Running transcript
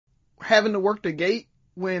having to work the gate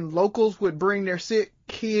when locals would bring their sick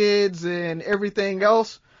kids and everything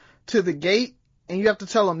else to the gate, and you have to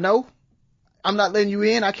tell them, no, I'm not letting you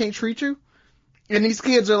in, I can't treat you. And these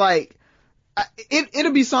kids are like,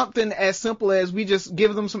 it'll be something as simple as we just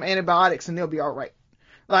give them some antibiotics and they'll be all right.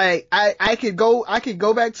 Like, I could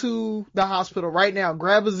go back to the hospital right now,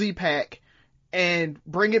 grab a Z-Pack and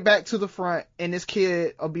bring it back to the front, and this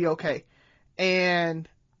kid will be okay. And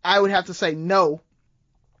I would have to say no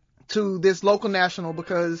to this local national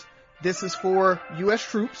because this is for U.S.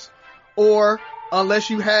 troops, or unless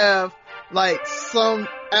you have like some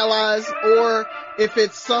allies, or if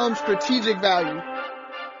it's some strategic value.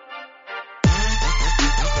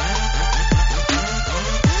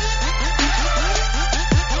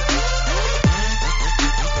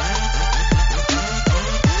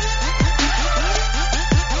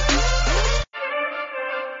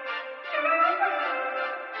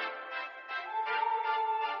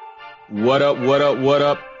 What up, what up, what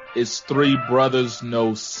up? It's Three Brothers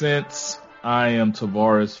No Sense. I am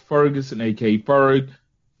Tavares Ferguson, a.k.a. Ferg,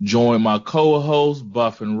 joined my co-host,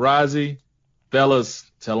 Buff and Rozzy. Fellas,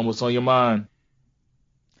 tell them what's on your mind.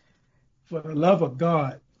 For the love of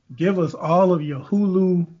God, give us all of your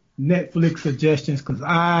Hulu, Netflix suggestions, because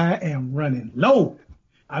I am running low.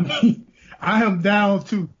 I mean, I am down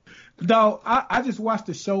to, dog, I just watched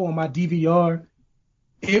the show on my DVR.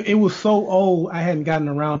 It was so old, I hadn't gotten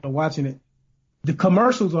around to watching it. The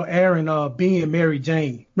commercials are airing Being Mary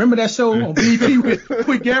Jane. Remember that show on BT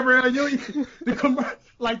with Gabrielle Union?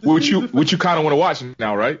 Which you kind of want to watch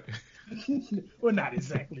now, right? Well, not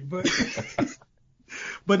exactly,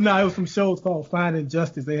 but no, it was some shows called Finding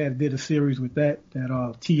Justice. They did a series with that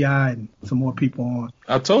T.I. and some more people on.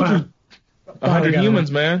 I told you, 100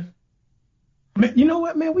 Humans, man. You know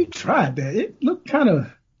what, man? We tried that. It looked kind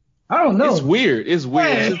of, I don't know. It's weird.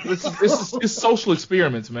 It's social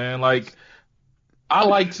experiments, man. Like, I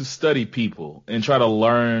like to study people and try to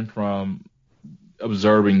learn from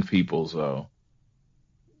observing people. So,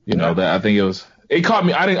 that I think it caught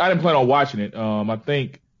me. I didn't plan on watching it. I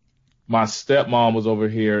think my stepmom was over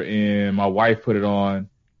here and my wife put it on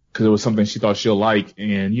because it was something she thought she'll like.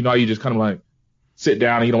 And you just kind of like sit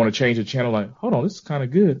down and you don't want to change the channel. Like, hold on, this is kind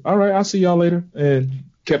of good. All right, I'll see y'all later. And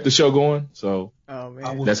kept the show going. So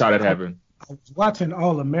that's how that happened. I was watching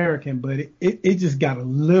All American, but it just got a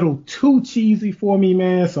little too cheesy for me,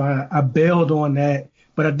 man. So I bailed on that.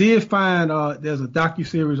 But I did find there's a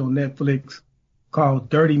docuseries on Netflix called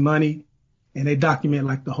Dirty Money, and they document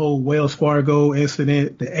like the whole Wells Fargo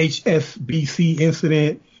incident, the HSBC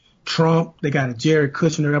incident, Trump. They got a Jared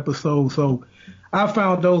Kushner episode. So I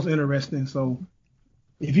found those interesting. So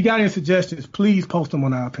if you got any suggestions, please post them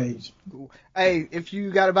on our page. Hey, if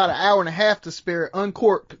you got about an hour and a half to spare,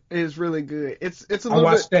 Uncorked is really good. It's a little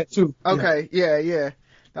I watched that too. Okay, yeah.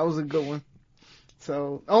 That was a good one.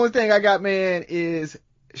 So, the only thing I got, man, is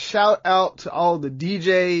shout out to all the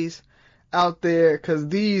DJs out there, because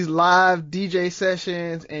these live DJ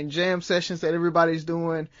sessions and jam sessions that everybody's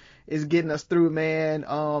doing is getting us through, man.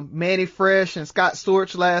 Manny Fresh and Scott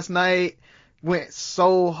Storch last night went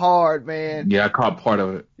so hard, man. Yeah, I caught part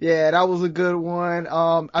of it. Yeah, that was a good one.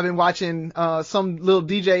 I've been watching some little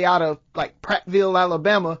DJ out of like Prattville,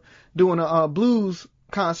 Alabama, doing a blues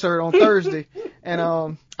concert on Thursday, and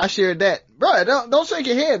I shared that. Bro, don't shake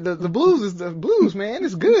your head. The blues is the blues, man.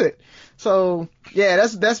 It's good. So yeah,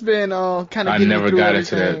 that's been kind of. I never got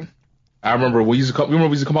into that. I remember we used to come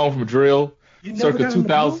home from a drill,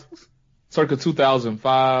 circa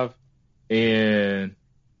 2005, and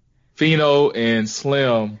Fino and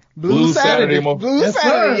Slim, Blue Saturday. Blue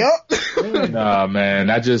Saturday, yep. Nah, man,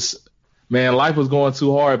 life was going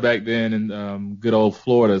too hard back then in good old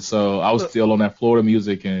Florida, so I was still on that Florida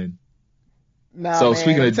music. And so, man,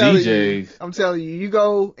 speaking of DJs, I'm telling you, you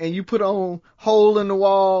go and you put on Hole in the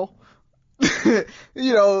Wall,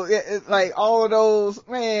 like all of those,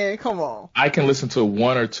 man, come on. I can listen to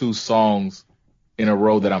one or two songs in a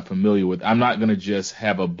row that I'm familiar with. I'm not gonna just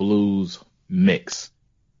have a blues mix.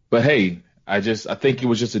 But hey, I think it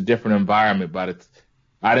was just a different environment. But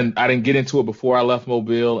I didn't get into it before I left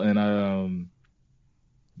Mobile, and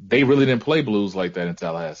they really didn't play blues like that in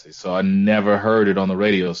Tallahassee. So I never heard it on the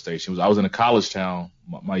radio stations. I was in a college town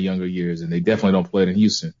my younger years, and they definitely don't play it in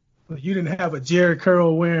Houston. But you didn't have a Jerry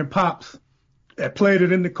Curl wearing Pops that played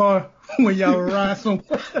it in the car when y'all were riding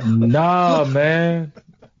somewhere? Nah, man.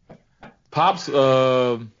 Pops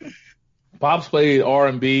played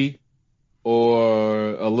R&B.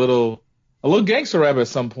 Or a little gangster rap at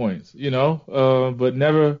some points, but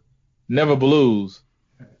never blues.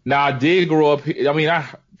 Now I did grow up. I mean,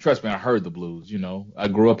 trust me, I heard the blues. I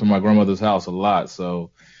grew up in my grandmother's house a lot, so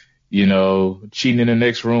cheating in the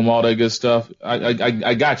next room, all that good stuff.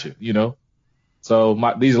 I got you,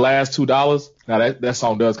 So these last $2, now that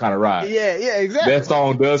song does kind of ride. Yeah, exactly. That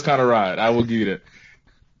song does kind of ride. I will give you that.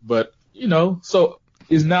 But, so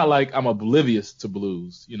it's not like I'm oblivious to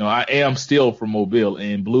blues. I am still from Mobile,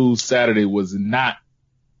 and Blues Saturday was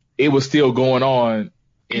still going on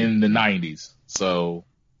in the 90s. So,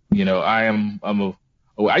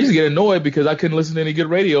 I used to get annoyed because I couldn't listen to any good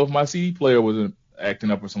radio if my CD player wasn't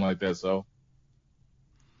acting up or something like that. So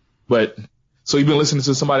you've been listening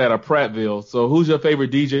to somebody out of Prattville. So who's your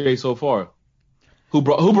favorite DJ so far? Who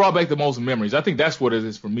brought back the most memories? I think that's what it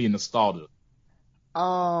is for me, nostalgia.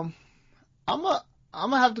 I'm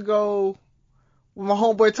gonna have to go with my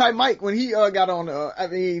homeboy Type Mike when he got on.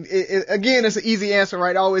 Again, it's an easy answer,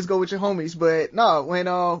 right? I always go with your homies, but no, when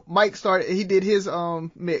Mike started, he did his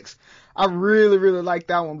mix. I really, really liked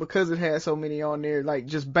that one because it had so many on there, like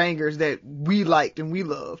just bangers that we liked and we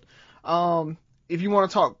loved. If you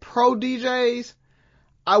want to talk pro DJs,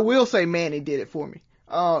 I will say Manny did it for me.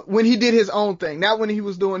 When he did his own thing, not when he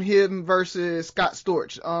was doing him versus Scott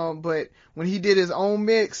Storch. But when he did his own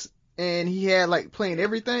mix and he had like playing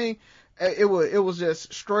everything, it was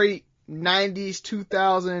just straight 90s,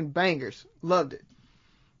 2000 bangers. Loved it.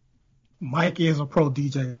 Mike is a pro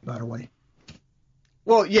DJ, by the way.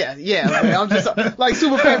 Well, yeah. Man, I'm just like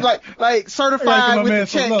super fan, like certified with the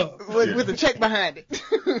check, with the check behind it.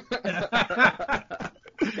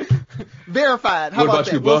 Verified. How about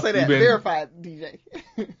that? We'll say that. Verified DJ.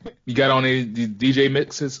 You got on any DJ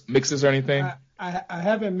mixes or anything? I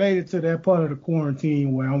haven't made it to that part of the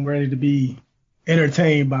quarantine where I'm ready to be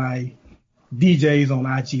entertained by DJs on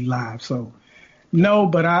IG Live. So no,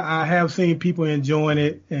 but I have seen people enjoying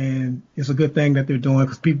it, and it's a good thing that they're doing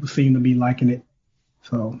because people seem to be liking it.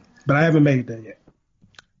 So, but I haven't made it there yet.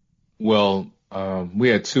 Well, we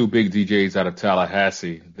had two big DJs out of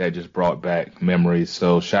Tallahassee that just brought back memories.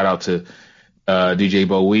 So shout out to DJ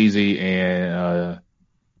Bo Weezy and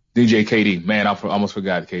DJ KD. Man, I almost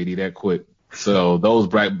forgot KD that quick. So those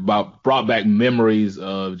brought back memories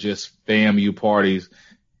of just FAMU parties.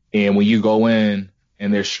 And when you go in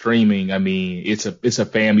and they're streaming, I mean, it's a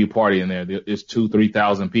FAMU party in there. There's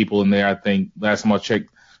 2,000-3,000 people in there. I think last time I checked,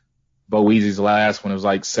 Bo Weezy's last one, it was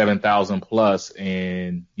like 7,000 plus,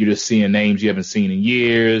 and you're just seeing names you haven't seen in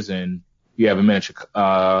years, and you have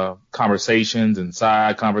miniature conversations and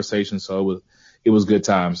side conversations. So it was good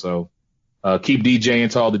time. So keep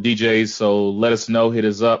DJing to all the DJs. So let us know, hit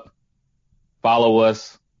us up, follow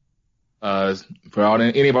us. For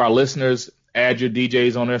any of our listeners, add your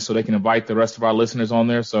DJs on there so they can invite the rest of our listeners on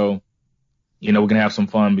there. So we're gonna have some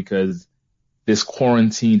fun because this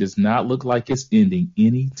quarantine does not look like it's ending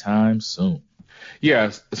anytime soon.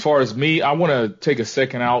 Yes, as far as me, I want to take a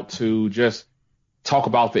second out to just talk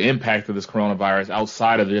about the impact of this coronavirus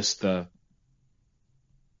outside of just the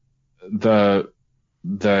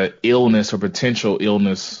illness or potential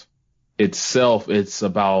illness itself. It's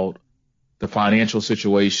about the financial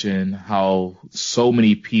situation, how so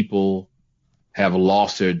many people have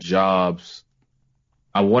lost their jobs.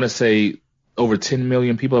 I want to say over 10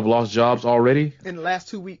 million people have lost jobs already in the last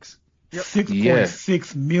 2 weeks. Yep.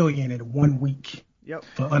 6.6 million in 1 week. Yep.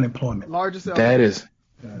 For unemployment. Largest ever.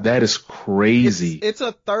 That is crazy. It's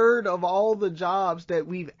a third of all the jobs that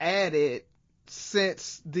we've added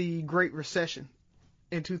since the Great Recession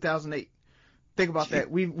in 2008. Think about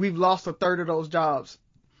that. We've lost a third of those jobs.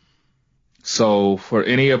 So for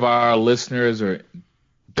any of our listeners or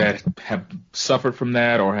that have suffered from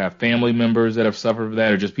that or have family members that have suffered from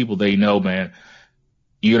that or just people they know, man,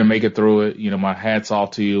 you're going to make it through it. My hat's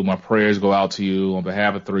off to you. My prayers go out to you on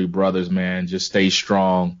behalf of Three Brothers, man. Just stay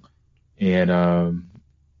strong. And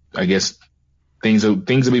I guess things will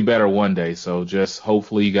be better one day. So just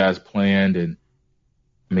hopefully you guys planned. And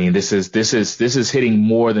I mean, this is hitting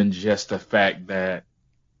more than just the fact that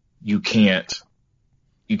you can't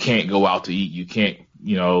go out to eat. You can't,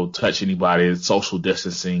 touch anybody, social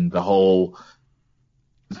distancing,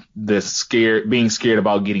 being scared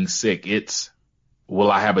about getting sick. It's,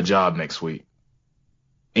 will I have a job next week?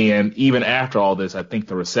 And even after all this, I think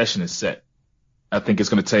the recession is set. I think it's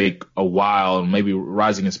going to take a while, and maybe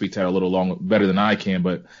Rising can speak to that a little better than I can,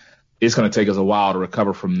 but it's going to take us a while to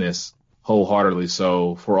recover from this wholeheartedly.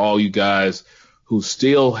 So for all you guys who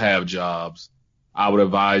still have jobs, I would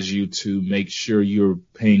advise you to make sure you're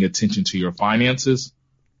paying attention to your finances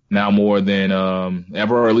now more than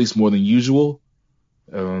ever, or at least more than usual.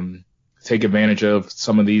 Take advantage of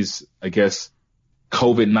some of these, I guess,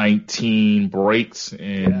 COVID-19 breaks.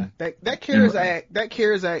 And that CARES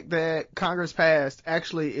Act that Congress passed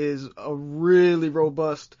actually is a really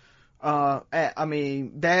robust act. I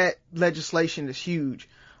mean, that legislation is huge.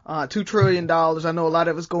 $2 trillion. I know a lot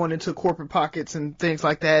of it's going into corporate pockets and things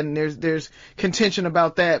like that, and there's contention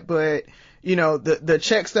about that, but the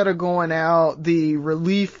checks that are going out, the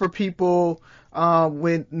relief for people,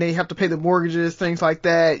 when they have to pay the mortgages, things like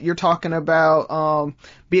that. You're talking about,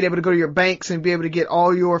 being able to go to your banks and be able to get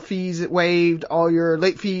all your fees waived, all your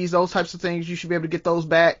late fees, those types of things. You should be able to get those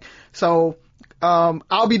back. So,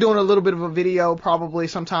 I'll be doing a little bit of a video probably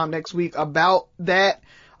sometime next week about that.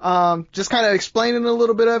 Just kind of explaining a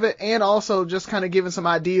little bit of it, and also just kind of giving some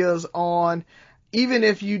ideas on, even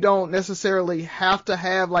if you don't necessarily have to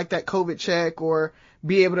have like that COVID check or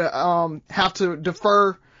be able to, have to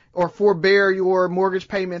defer or forbear your mortgage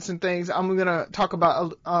payments and things, I'm going to talk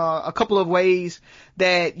about a couple of ways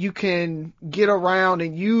that you can get around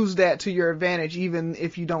and use that to your advantage, even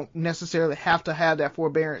if you don't necessarily have to have that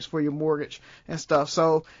forbearance for your mortgage and stuff.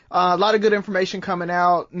 So a lot of good information coming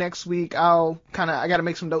out next week. I got to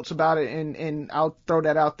make some notes about it, and I'll throw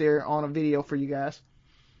that out there on a video for you guys.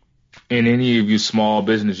 And any of you small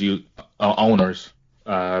business owners,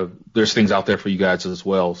 there's things out there for you guys as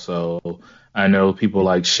well. So I know people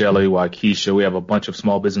like Shelly, Waukesha, we have a bunch of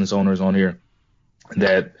small business owners on here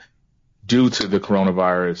that, due to the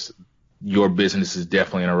coronavirus, your business is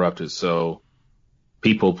definitely interrupted. So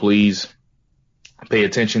people, please pay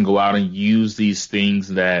attention, go out and use these things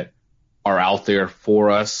that are out there for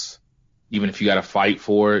us. Even if you got to fight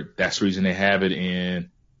for it, that's the reason they have it. And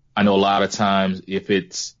I know a lot of times if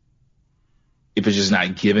it's just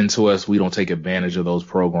not given to us, we don't take advantage of those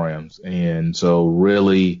programs. And so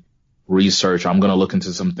really research. I'm going to look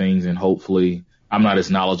into some things, and hopefully I'm not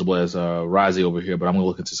as knowledgeable as Razi over here, but I'm going to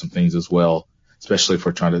look into some things as well, especially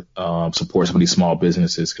for trying to support some of these small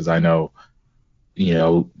businesses, because I know,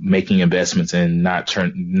 making investments and not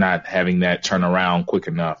having that turn around quick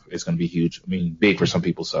enough is going to be huge. I mean, big for some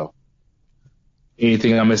people. So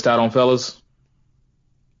anything I missed out on, fellas?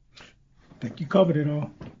 I think you covered it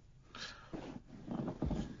all.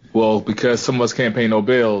 Well, because some of us can't pay no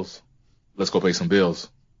bills, let's go pay some bills.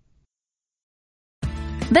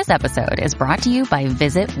 This episode is brought to you by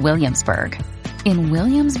Visit Williamsburg. In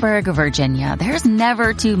Williamsburg, Virginia, there's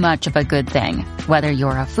never too much of a good thing. Whether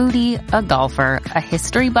you're a foodie, a golfer, a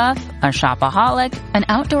history buff, a shopaholic, an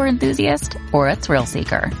outdoor enthusiast, or a thrill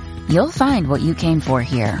seeker, you'll find what you came for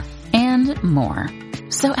here and more.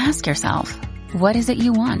 So ask yourself, what is it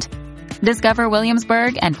you want? Discover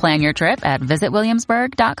Williamsburg and plan your trip at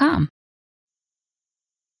visitwilliamsburg.com.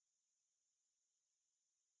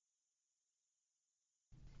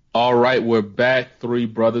 All right, we're back. Three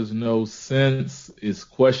Brothers No Sense. It's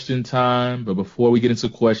question time. But before we get into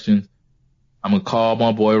questions, I'm going to call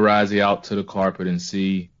my boy Razi out to the carpet and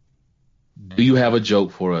see, do you have a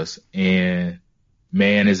joke for us? And,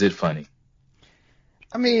 man, is it funny?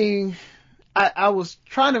 I mean, I was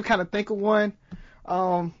trying to kind of think of one,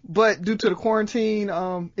 but due to the quarantine,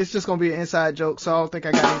 it's just going to be an inside joke, so I don't think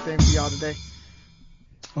I got anything for y'all today.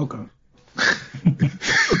 Okay.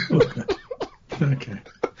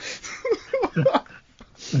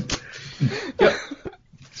 Yep.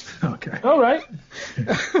 Okay. All right.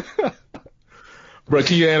 Bro,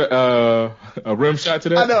 can you add a rim shot to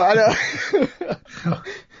that? I know.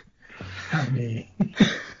 I mean,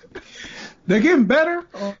 they're getting better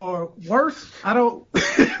or worse. I don't.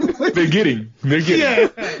 They're getting. Yeah.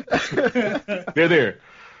 They're there.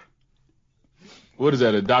 What is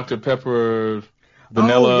that? A Dr. Pepper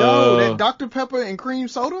vanilla? Oh, yo, that Dr. Pepper and cream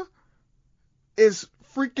soda is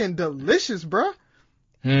freaking delicious, bruh.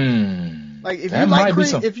 Like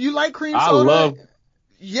if you like cream soda, I love.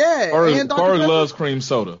 Yeah, and Dr. Pepper loves cream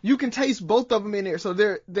soda. You can taste both of them in there. So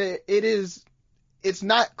it's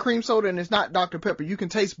not cream soda and it's not Dr. Pepper. You can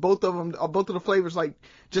taste both of them, both of the flavors, like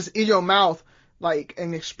just in your mouth, like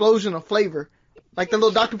an explosion of flavor. Like the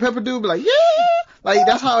little Dr. Pepper dude be like, yeah, like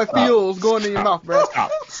that's how it feels going in your mouth, bro.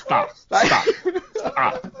 Stop.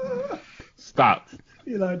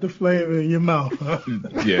 You like the flavor in your mouth, huh?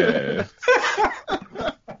 Yeah.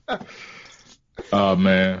 Oh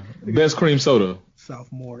man, best cream soda.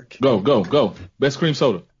 Sophomore. Go. Best cream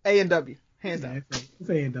soda. A&W, hands down. It's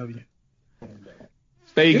A&W.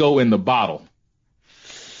 Faygo in the bottle.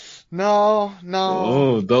 No.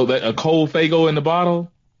 Oh, though a cold Faygo in the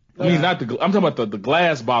bottle. I mean, I'm talking about the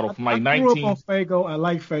glass bottle from like 19. I grew up on Faygo. I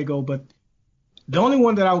like Faygo, but the only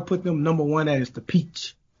one that I would put them number one at is the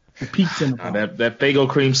peach. The peach in the bottle. That Faygo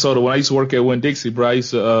cream soda. When I used to work at Winn-Dixie, bro, I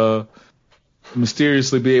used to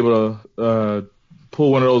mysteriously be able to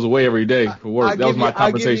pull one of those away every day for work. That was my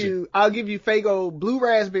compensation. I'll give you Faygo blue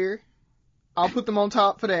raspberry. I'll put them on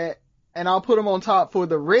top for that, and I'll put them on top for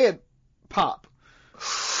the red pop.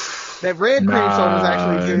 That red cream soda is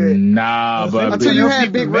actually good. But until you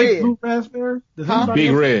had Big Red. Blue raspberry?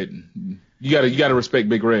 Big Red. You gotta respect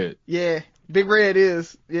Big Red. Yeah, Big Red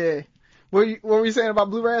is. Yeah. What were you saying about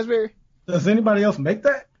blue raspberry? Does anybody else make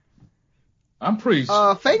that? I'm pretty.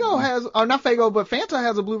 Faygo has, or not Faygo, but Fanta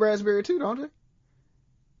has a blue raspberry too, don't they?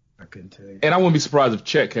 I couldn't tell you. And I wouldn't be surprised if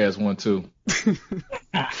Czech has one too.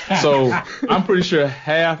 So I'm pretty sure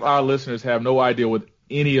half our listeners have no idea what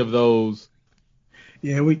any of those.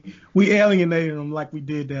 Yeah, we alienated them like we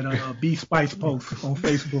did that B Spice post on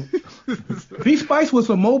Facebook. B Spice was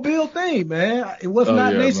a Mobile thing, man. It was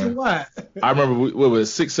not nationwide. I remember we were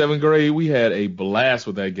 6th, 7th grade. We had a blast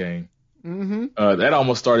with that game. Mm-hmm. That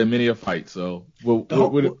almost started many a fight. So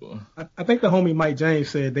I think the homie Mike James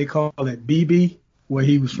said they call it BB where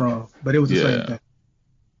he was from, but it was the same thing.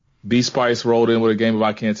 B Spice rolled in with a game of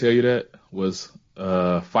I Can't Tell You That was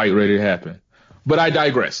fight ready to happen. But I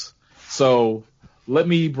digress. So let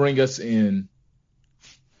me bring us in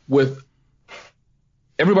with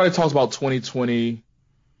everybody talks about 2020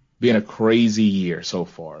 being a crazy year so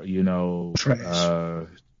far,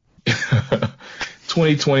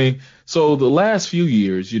 2020. So the last few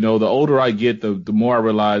years, the older I get, the more I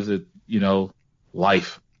realize that,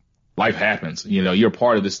 life happens. You're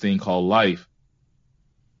part of this thing called life.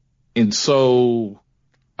 And so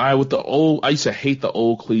I used to hate the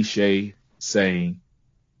old cliche saying,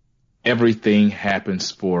 everything happens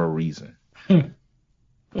for a reason.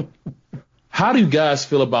 How do you guys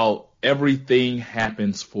feel about everything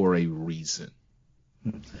happens for a reason?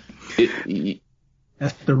 That's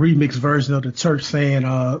the remix version of the church saying,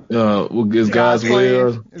 is God's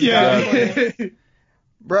will. Yeah.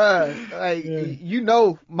 Bruh,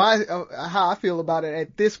 how I feel about it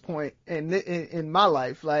at this point in my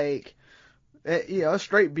life. Like,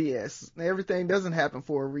 straight BS. Everything doesn't happen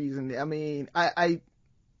for a reason. I mean,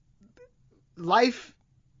 life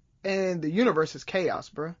and the universe is chaos,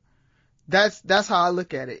 bro. That's how I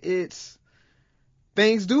look at it.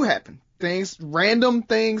 Things do happen. Random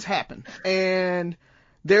things happen. And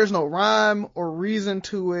there's no rhyme or reason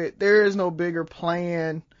to it. There is no bigger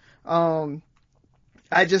plan.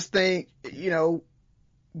 I just think,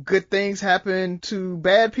 good things happen to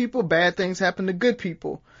bad people, bad things happen to good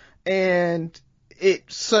people. And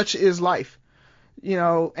such is life,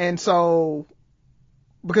 and so,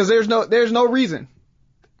 because there's no reason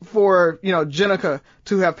for, Jenica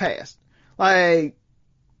to have passed. Like,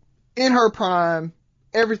 in her prime,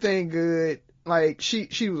 everything good. Like,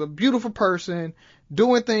 she was a beautiful person,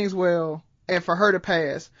 doing things well, and for her to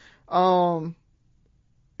pass, I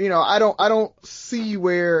don't see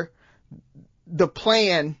where the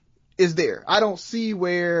plan is there. I don't see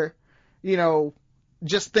where,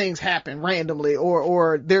 just things happen randomly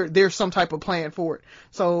or there's some type of plan for it.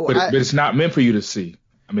 So, but it's not meant for you to see.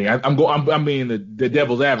 I mean, I'm being the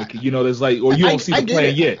devil's advocate. There's like, or you don't see the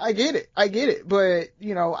plan yet. I get it. But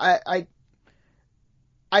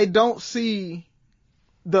I don't see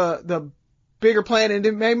the bigger plan, and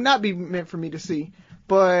it may not be meant for me to see.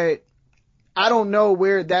 But I don't know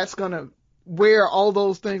where where all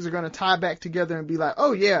those things are gonna tie back together and be like,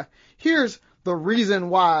 oh yeah, here's the reason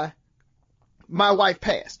why my wife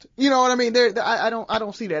passed. You know what I mean? I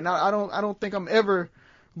don't see that. Now, I don't think I'm ever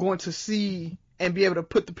going to see and be able to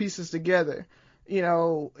put the pieces together.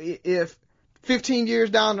 If 15 years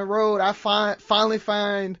down the road, I finally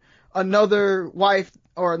find another wife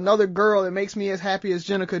or another girl that makes me as happy as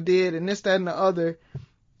Jenica did, and this, that, and the other,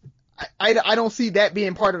 I don't see that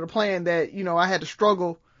being part of the plan that, I had to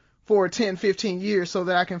struggle for 10, 15 years so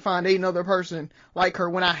that I can find another person like her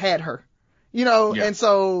when I had her. And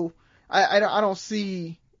so I don't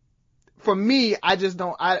see, for me, I just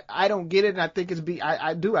don't, I don't get it, and I think it's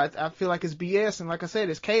I feel like it's BS, and like I said,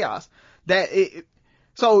 it's chaos.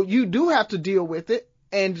 So you do have to deal with it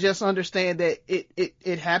and just understand that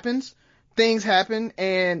it happens. Things happen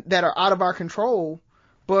and that are out of our control,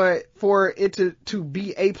 but for it to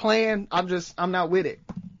be a plan, I'm not with it.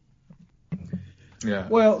 Yeah.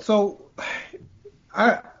 Well, so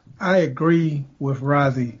I agree with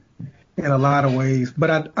Razi in a lot of ways,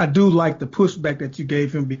 but I do like the pushback that you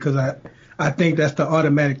gave him, because I think that's the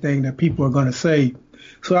automatic thing that people are going to say.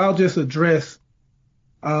 So I'll just address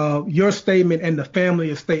your statement and the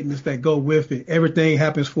family of statements that go with it. Everything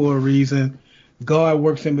happens for a reason. God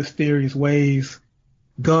works in mysterious ways.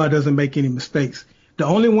 God doesn't make any mistakes. The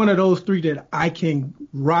only one of those three that I can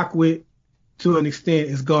rock with to an extent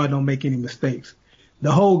is God don't make any mistakes.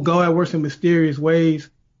 The whole God works in mysterious ways,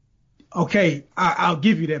 okay, I'll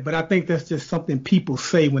give you that, but I think that's just something people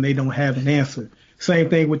say when they don't have an answer. Same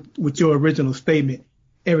thing with your original statement.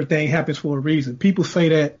 Everything happens for a reason. People say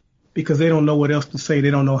that because they don't know what else to say. They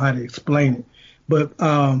don't know how to explain it. But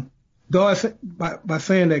God, by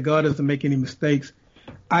saying that God doesn't make any mistakes,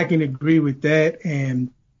 I can agree with that.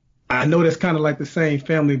 And I know that's kind of like the same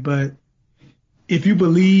family, but if you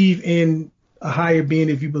believe in a higher being,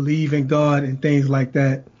 if you believe in God and things like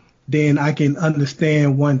that, then I can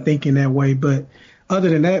understand one thinking that way. But other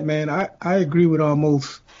than that, man, I agree with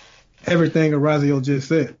almost everything Orazio just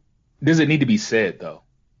said. Does it need to be said, though?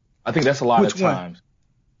 I think that's a lot Which of times. one?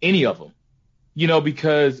 Any of them. You know,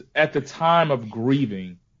 because at the time of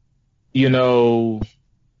grieving, you know,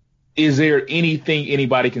 is there anything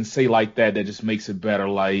anybody can say like that just makes it better?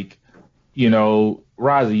 Like, you know,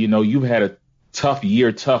 Razi, you know, you've had a tough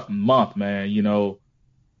year, tough month, man, you know,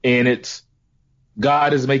 and it's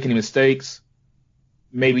God is making mistakes.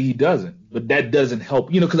 Maybe he doesn't, but that doesn't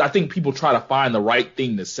help, you know, because I think people try to find the right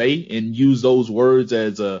thing to say and use those words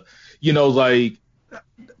as a, you know, like,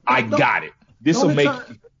 I got it. This will make.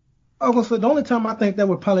 The only time I think that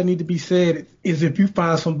would probably need to be said is if you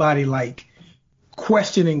find somebody like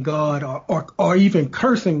questioning God or even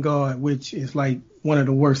cursing God, which is like one of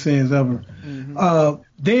the worst sins ever. Mm-hmm.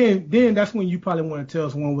 Then that's when you probably want to tell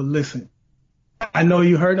someone, well, listen, I know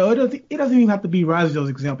you heard. It doesn't even have to be Razio's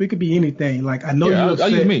example. It could be anything. Like, I know you're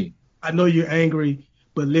upset. Use me. I know you're angry,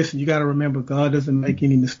 but listen, you got to remember God doesn't make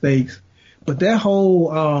any mistakes. But that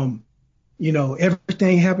whole, you know,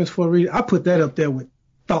 everything happens for a reason. I put that up there with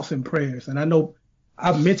thoughts and prayers. And I know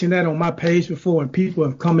I've mentioned that on my page before and people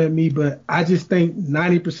have come at me, but I just think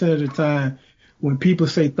 90% of the time when people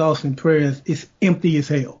say thoughts and prayers, it's empty as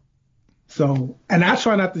hell. So, and I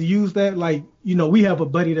try not to use that. Like, you know, we have a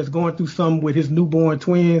buddy that's going through something with his newborn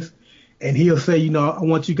twins, and he'll say, you know, I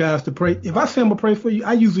want you guys to pray. If I say I'm going to pray for you,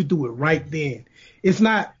 I usually do it right then. It's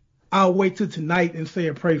not, I'll wait till tonight and say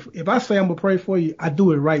a pray. If I say I'm going to pray for you, I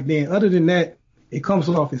do it right then. Other than that, it comes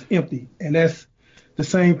off as empty. And that's the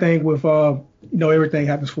same thing with, you know, everything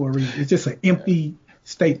happens for a reason. It's just an empty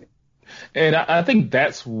statement. And I think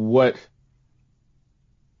that's what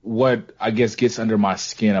I guess gets under my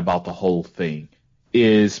skin about the whole thing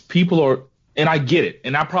is people are, and I get it.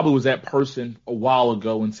 And I probably was that person a while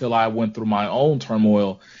ago until I went through my own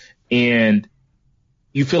turmoil, and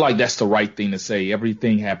you feel like that's the right thing to say.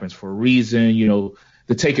 Everything happens for a reason, you know,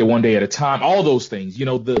 to take it one day at a time, all those things, you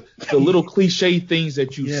know, the little cliche things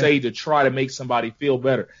that you say to try to make somebody feel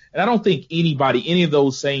better. And I don't think any of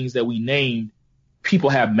those sayings that we named, people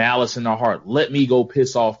have malice in their heart. Let me go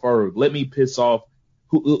piss off Ferg. Let me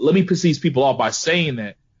piss these people off by saying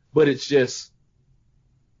that. But it's just,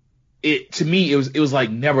 to me, it was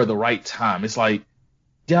like never the right time. It's like,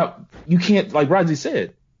 yeah, you can't, like Razi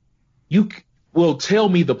said, tell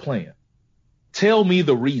me the plan. Tell me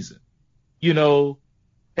the reason. You know,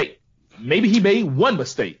 hey, maybe he made one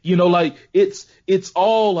mistake. You know, like it's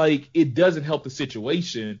all like, it doesn't help the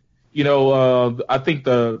situation. You know, I think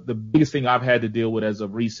the biggest thing I've had to deal with as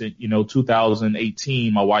of recent, you know,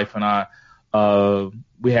 2018, my wife and I,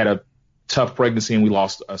 we had a tough pregnancy and we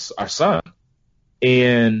lost our son.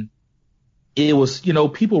 And it was, you know,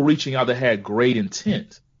 people reaching out that had great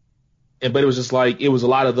intent. But it was just like, it was a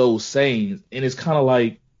lot of those sayings. And it's kind of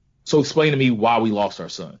like, so explain to me why we lost our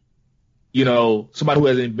son. You know, somebody who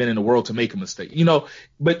hasn't been in the world to make a mistake, you know,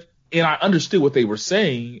 and I understood what they were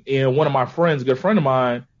saying. And one of my friends, a good friend of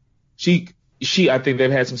mine, she, I think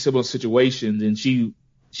they've had some similar situations. And she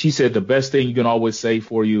said the best thing you can always say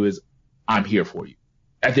for you is, I'm here for you.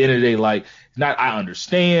 At the end of the day, like, not I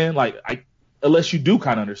understand, like, unless you do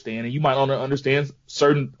kind of understand, and you might only understand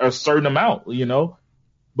a certain amount, you know,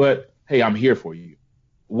 but hey, I'm here for you.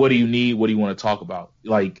 What do you need? What do you want to talk about?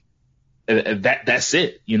 Like, that's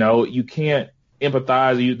it. You know, you can't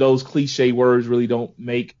empathize. Those cliche words really don't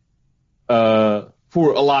make, for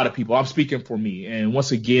a lot of people. I'm speaking for me. And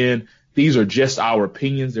once again, these are just our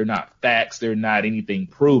opinions. They're not facts. They're not anything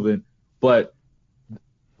proven. But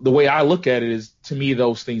the way I look at it is, to me,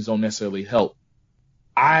 those things don't necessarily help.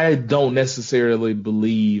 I don't necessarily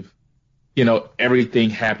believe, you know, everything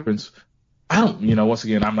happens. Once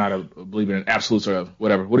again, I'm not a believer in absolutes or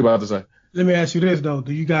whatever. What are you about to say? Let me ask you this, though.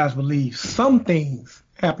 Do you guys believe some things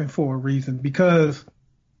happen for a reason? Because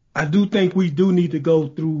I do think we do need to go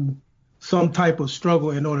through some type of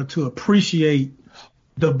struggle in order to appreciate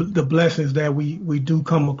the blessings that we do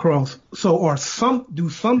come across. So, do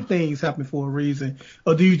some things happen for a reason,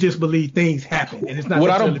 or do you just believe things happen and it's not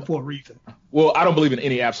necessarily for a reason? Well, I don't believe in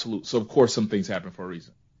any absolute. So, of course, some things happen for a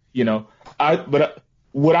reason. You know,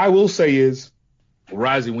 what I will say is,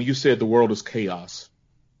 Razi, when you said the world is chaos,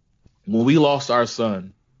 when we lost our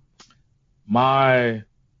son, my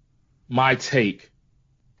take,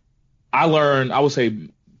 I learned, I would say,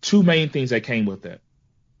 two main things that came with that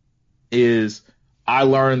is I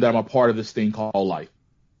learned that I'm a part of this thing called life.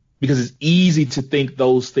 because it's easy to think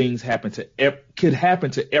those things could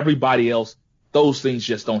happen to everybody else. Those things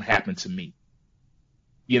just don't happen to me.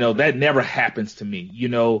 That never happens to me.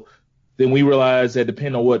 Then we realize that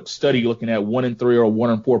depending on what study you're looking at, 1 in 3 or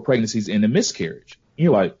 1 in 4 pregnancies end in miscarriage.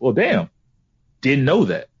 You're like, well, damn, didn't know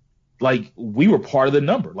that. Like, we were part of the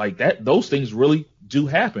number. Like, those things really do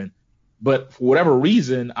happen. But for whatever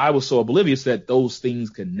reason, I was so oblivious that those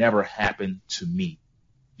things could never happen to me.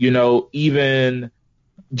 Even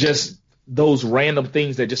just those random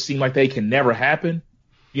things that just seem like they can never happen.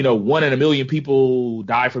 1 in a million people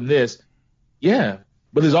die from this. Yeah,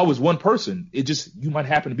 but there's always one person. You might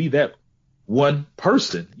happen to be that one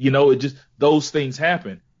person. Those things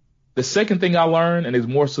happen. The second thing I learned, and it's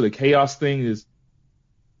more so the chaos thing, is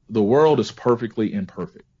the world is perfectly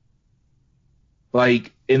imperfect.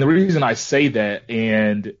 Like, and the reason I say that,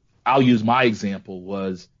 and I'll use my example,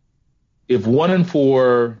 was if 1 in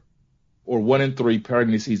 4 or 1 in 3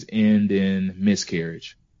 pregnancies end in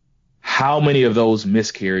miscarriage, how many of those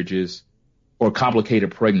miscarriages or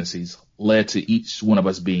complicated pregnancies led to each one of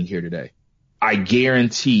us being here today? I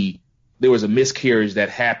guarantee there was a miscarriage that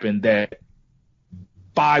happened that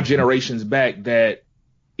 5 generations back, that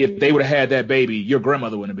if they would have had that baby, your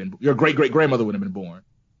great-great-grandmother wouldn't have been born.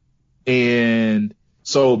 And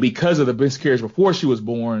so because of the miscarriage before she was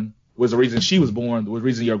born was the reason she was born, was the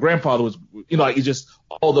reason your grandfather was, it's just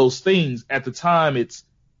all those things. At the time, it's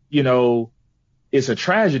a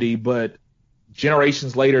tragedy, but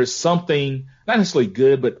generations later, something not necessarily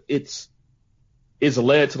good, but it's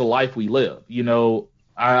led to the life we live.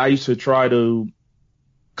 I used to try to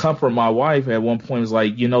comfort my wife at one point. It was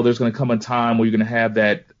like, there's going to come a time where you're going to have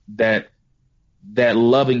that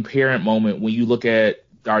loving parent moment when you look at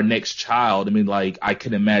our next child. I mean, like, I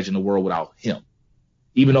couldn't imagine the world without him.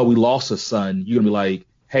 Even though we lost a son, you're going to be like,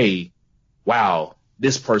 hey, wow,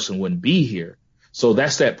 this person wouldn't be here. So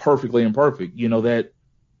that's that perfectly imperfect, that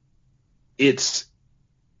it's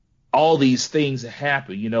all these things that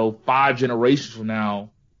happen, 5 generations from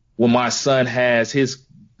now, when my son has his,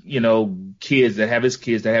 kids that have his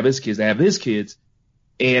kids, that have his kids, that have his kids.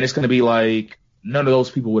 And it's going to be like, none of those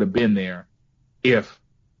people would have been there if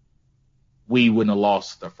we wouldn't have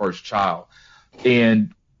lost the first child.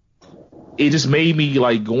 And it just made me,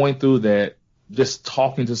 like, going through that, just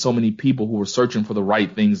talking to so many people who were searching for the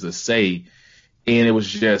right things to say. And it was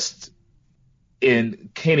just, and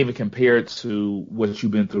can't even compare it to what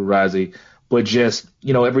you've been through, Razi, but just,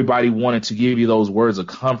 everybody wanted to give you those words of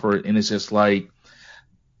comfort. And it's just like,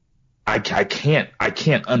 I can't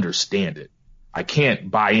understand it. I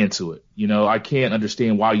can't buy into it. I can't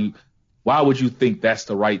understand why would you think that's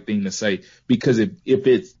the right thing to say? Because if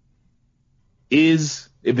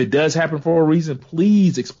it does happen for a reason,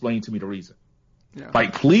 please explain to me the reason. Yeah.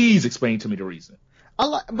 Like, please explain to me the reason. I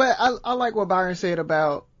like what Byron said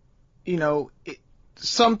about,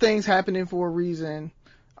 some things happening for a reason.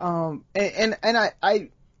 And I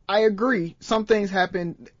agree. Some things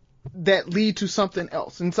happen that lead to something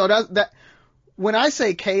else. And so that when I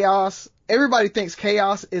say chaos, everybody thinks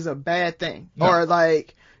chaos is a bad thing. No. Or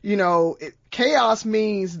like, chaos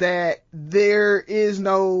means that there is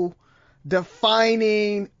no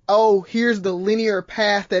defining, here's the linear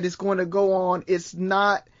path that is going to go on. It's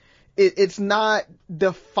not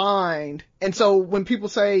defined. And so when people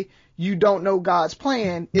say you don't know God's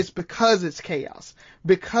plan, it's because it's chaos.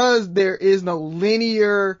 Because there is no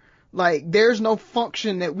linear, like, there's no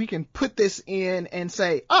function that we can put this in and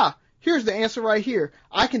say, here's the answer right here.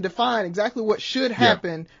 I can define exactly what should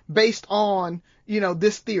happen based on,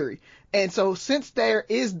 this theory. And so since there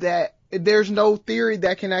is that, there's no theory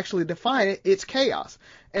that can actually define it, it's chaos.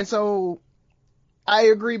 And so I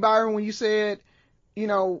agree, Byron, when you said,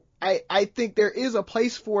 I think there is a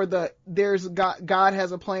place for God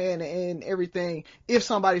has a plan and everything if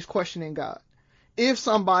somebody's questioning God, if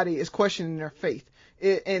somebody is questioning their faith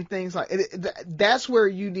and things like that's where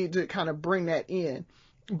you need to kind of bring that in.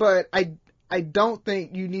 But I don't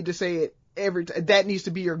think you need to say it that needs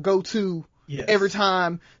to be your go-to every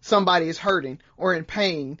time somebody is hurting or in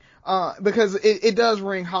pain, because it does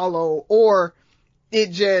ring hollow, or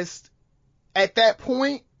it just, at that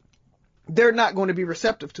point, they're not going to be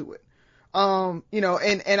receptive to it.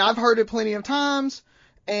 And I've heard it plenty of times,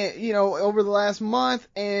 and, over the last month,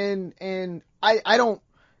 and I don't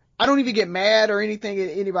even get mad or anything at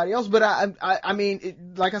anybody else, but I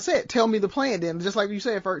mean, like I said, tell me the plan then, just like you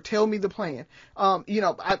said, tell me the plan.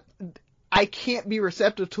 I can't be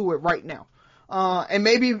receptive to it right now. And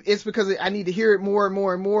maybe it's because I need to hear it more and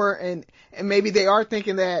more and more, and maybe they are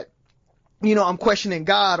thinking that, I'm questioning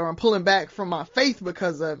God or I'm pulling back from my faith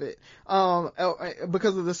because of it,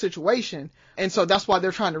 because of the situation. And so that's why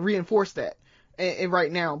they're trying to reinforce that. and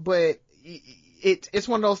right now, but it's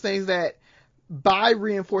one of those things that by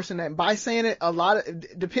reinforcing that, by saying it, a lot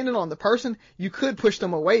of, depending on the person, you could push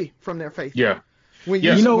them away from their faith. Yeah. When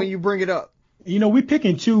you bring it up. We pick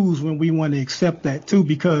and choose when we want to accept that too,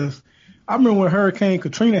 because I remember when Hurricane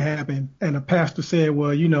Katrina happened and the pastor said,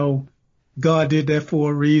 well, God did that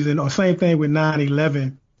for a reason, or same thing with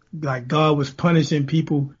 9/11, like God was punishing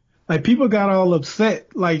people. Like people got all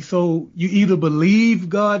upset. Like, so you either believe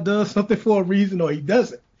God does something for a reason or he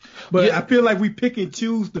doesn't. But I feel like we pick and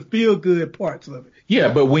choose the feel good parts of it.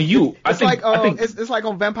 Yeah, but when you, it's like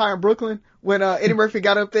on Vampire in Brooklyn when Eddie Murphy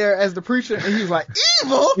got up there as the preacher and he was like,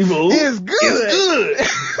 evil is good.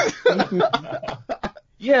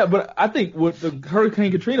 Yeah, but I think with the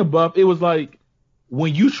Hurricane Katrina buff, it was like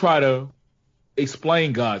when you try to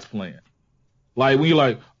explain God's plan, like when you're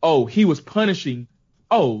like, oh, he was punishing,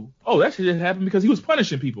 oh, that shit just happened because he was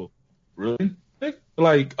punishing people. Really?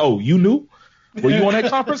 Like, oh, you knew? Were you on that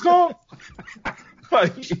conference call?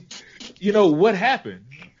 Like, what happened?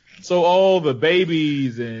 So all the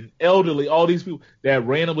babies and elderly, all these people that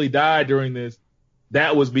randomly died during this,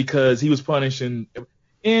 that was because he was punishing.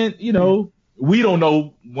 And, we don't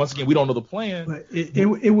know, once again, we don't know the plan. But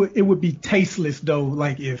it would be tasteless, though,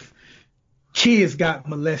 like if kids got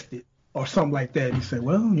molested or something like that. You say,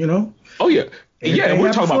 well, Oh, yeah. Yeah, and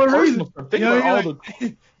we're talking about personal stuff. Think about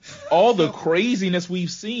all the craziness we've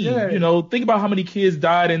seen. Yeah. Think about how many kids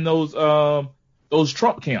died in those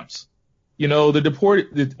Trump camps. During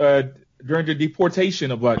the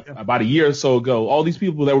deportation of about a year or so ago, all these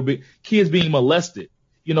people that were kids being molested.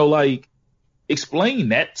 Explain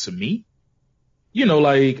that to me.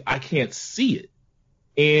 I can't see it.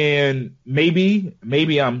 And maybe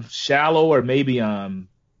I'm shallow, or maybe I'm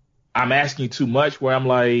asking too much, where I'm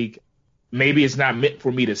like, maybe it's not meant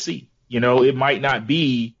for me to see. It might not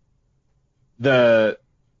be the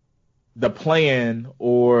plan,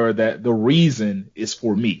 or that the reason is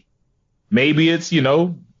for me. Maybe it's,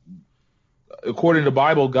 according to the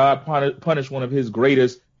Bible, God punished one of his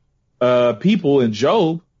greatest people in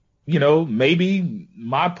Job. Maybe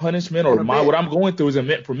my punishment or what I'm going through isn't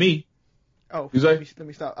meant for me. Oh, let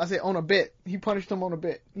me stop. I said on a bet. He punished him on a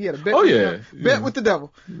bet. He had a bet. Oh, yeah. Bet with the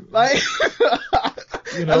devil. Like,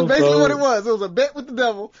 that's basically what it was. It was a bet with the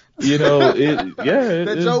devil.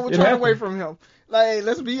 That Job would turn away from him. Like,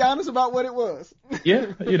 let's be honest about what it was. Yeah.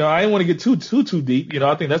 I didn't want to get too deep.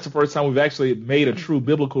 I think that's the first time we've actually made a true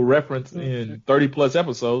biblical reference in 30 plus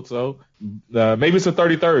episodes. So, maybe it's the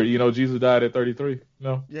 33rd. Jesus died at 33.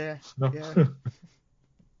 No. Yeah. No. Yeah.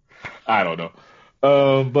 I don't know.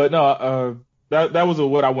 But no, that was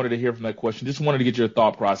what I wanted to hear from that question. Just wanted to get your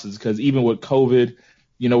thought process, because even with COVID,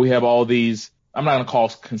 we have all these, I'm not going to call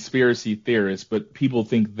conspiracy theorists, but people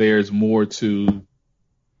think there's more to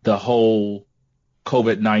the whole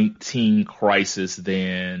COVID-19 crisis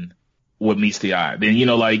than what meets the eye. Then,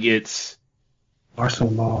 it's martial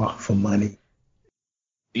law for money.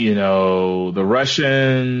 The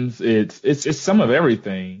Russians, it's some of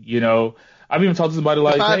everything. I've even talked to somebody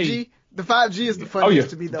like, 5G? hey, the 5G is the funniest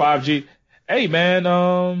to me, though. 5G. Hey,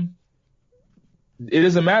 man, it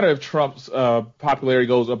doesn't matter if Trump's popularity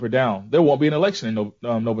goes up or down. There won't be an election in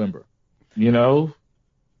November. If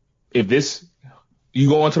you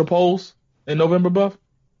go into the polls in November, Buff?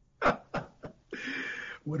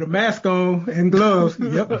 With a mask on and gloves.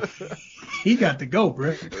 Yep. He got to go,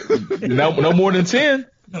 bro. No more than 10.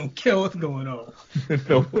 Don't care what's going on.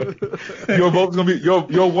 No. Your vote's gonna be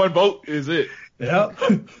your one vote is it. Yep.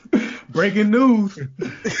 Breaking news.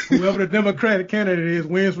 Whoever the Democratic candidate is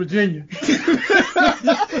wins Virginia.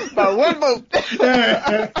 By one vote.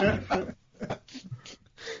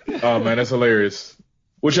 Oh man, that's hilarious.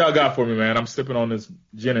 What y'all got for me, man? I'm sipping on this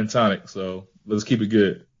gin and tonic, so let's keep it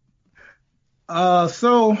good.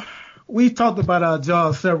 So we talked about our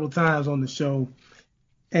jobs several times on the show,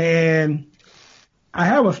 and I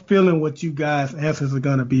have a feeling what you guys' answers are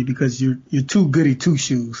gonna be, because you're too goody two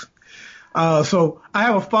shoes. So I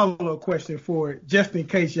have a follow-up question for it, just in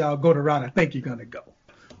case y'all go the route I think you're gonna go.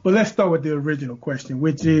 But let's start with the original question,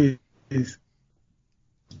 which is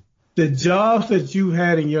the jobs that you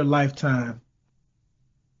had in your lifetime.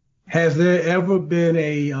 Has there ever been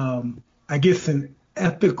an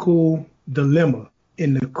ethical dilemma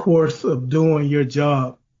in the course of doing your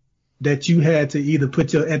job that you had to either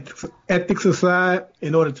put your ethics aside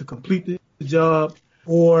in order to complete the job,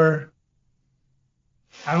 or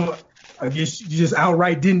I guess you just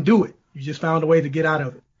outright didn't do it. You just found a way to get out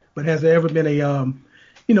of it. But has there ever been a,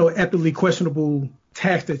 ethically questionable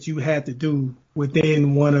task that you had to do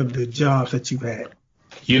within one of the jobs that you've had?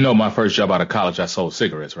 My first job out of college, I sold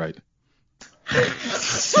cigarettes, right?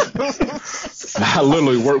 I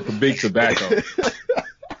literally work for Big Tobacco.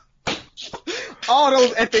 All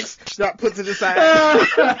those ethics got put to the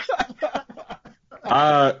side.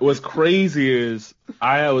 What's crazy is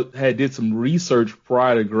I had did some research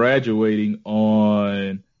prior to graduating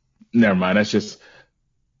on. Never mind. That's just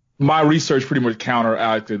my research. Pretty much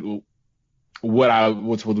counteracted what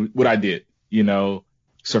I did. You know,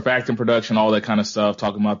 surfactant production, all that kind of stuff.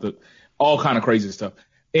 Talking about all kind of crazy stuff.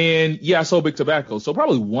 And yeah, I sold Big Tobacco. So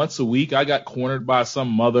probably once a week, I got cornered by some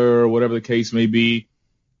mother or whatever the case may be.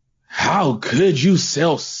 How could you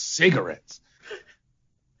sell cigarettes?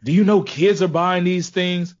 Do you know kids are buying these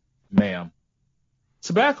things? Ma'am,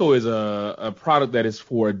 tobacco is a product that is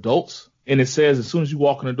for adults. And it says as soon as you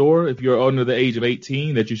walk in the door, if you're under the age of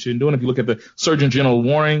 18, that you shouldn't do it. If you look at the Surgeon General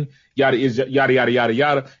warning, yada, yada, yada, yada,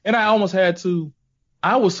 yada. And I almost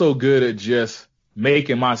I was so good at just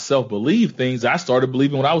making myself believe things. I started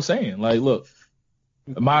believing what I was saying. Like, look,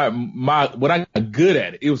 what I got good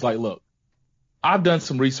at it was like, look, I've done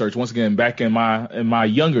some research once again back in my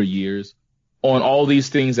younger years on all these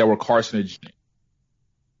things that were carcinogenic.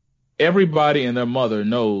 Everybody and their mother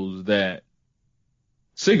knows that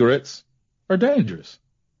cigarettes are dangerous.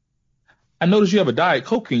 I noticed you have a Diet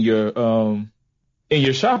Coke in your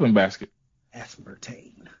shopping basket. Aspartame.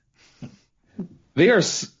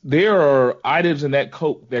 There are items in that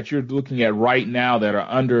Coke that you're looking at right now that are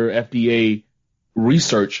under FDA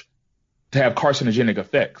research to have carcinogenic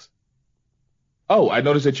effects. Oh, I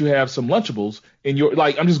noticed that you have some Lunchables in your,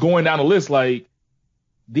 like, I'm just going down the list. Like,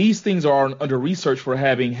 these things are under research for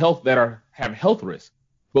having have health risks,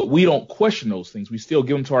 but we don't question those things. We still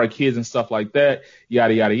give them to our kids and stuff like that,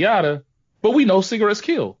 yada, yada, yada. But we know cigarettes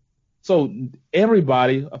kill. So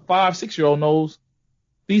everybody, a 5-6-year-old knows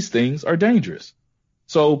these things are dangerous.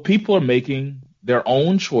 So people are making their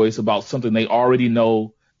own choice about something they already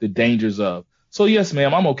know the dangers of. So yes,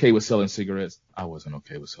 ma'am, I'm okay with selling cigarettes. I wasn't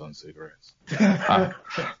okay with selling cigarettes. I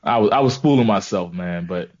was fooling myself, man.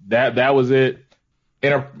 But that was it. I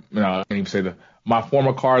can't even say my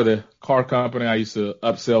former car, the car company, I used to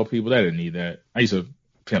upsell people. They didn't need that. I used to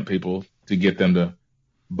pimp people to get them to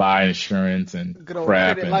buy insurance and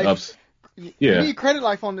crap and ups. Yeah. You need credit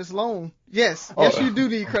life on this loan. Yes, you do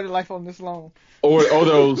need credit life on this loan. Or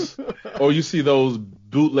you see those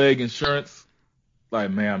bootleg insurance. Like,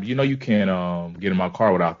 ma'am, you know you can't get in my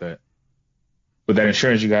car without that. But that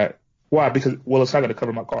insurance you got, why? Because, well, it's not going to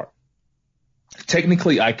cover my car.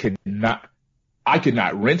 Technically, I could not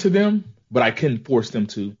rent to them, but I couldn't force them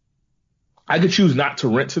to. I could choose not to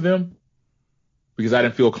rent to them because I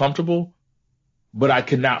didn't feel comfortable, but I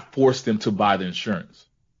could not force them to buy the insurance.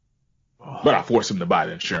 But I forced them to buy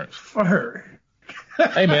the insurance. For her.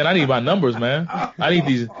 Hey, man, I need my numbers, man. I need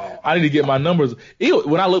to get my numbers.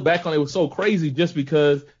 When I look back on it, it was so crazy just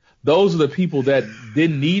because those are the people that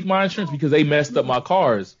didn't need my insurance because they messed up my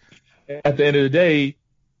cars. At the end of the day,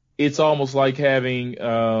 it's almost like having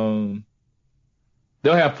they'll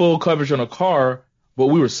have full coverage on a car, but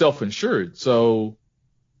we were self-insured. So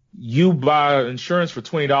you buy insurance for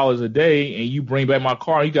 $20 a day and you bring back my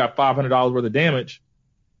car and you got $500 worth of damage.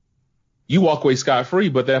 You walk away scot-free,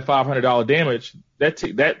 but that $500 damage, that's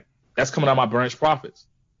coming out of my branch profits.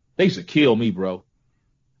 They used to kill me, bro.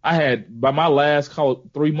 By my last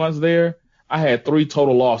 3 months there, I had 3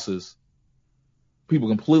 total losses. People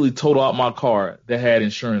completely total out my car that had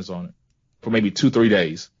insurance on it for maybe 2-3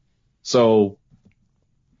 days. So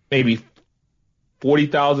maybe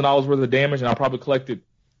 $40,000 worth of damage, and I probably collected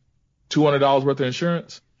 $200 worth of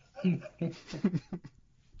insurance.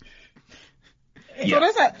 So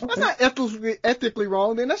that's not ethically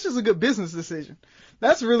wrong. Then that's just a good business decision.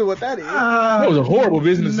 That's really what that is. That was a horrible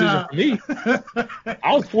business decision for me.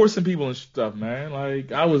 I was forcing people and stuff, man.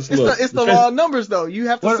 Like I was. It's the law of numbers, though. You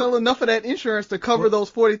have to sell enough of that insurance to cover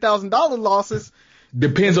those $40,000 losses.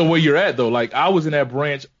 Depends on where you're at, though. Like I was in that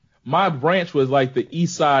branch. My branch was like the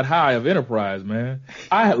East Side High of Enterprise, man.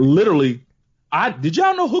 Did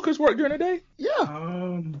y'all know hookers work during the day?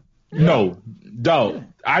 Yeah. No, dog.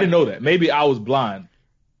 I didn't know that. Maybe I was blind.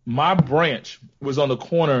 My branch was on the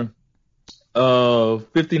corner of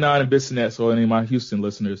 59 and Bissonnette, so any of my Houston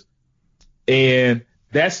listeners. And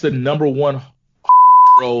that's the number one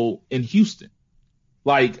road in Houston.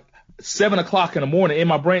 Like 7 o'clock in the morning, and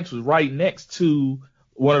my branch was right next to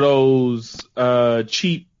one of those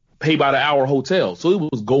cheap pay by the hour hotels. So it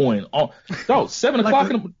was going on. Dog, 7 o'clock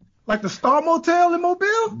in the morning. Like the Star Motel in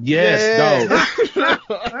Mobile? Yes, dog.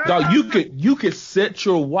 Dog, you could set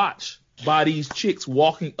your watch by these chicks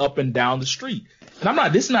walking up and down the street.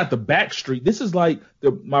 And this is not the back street. This is like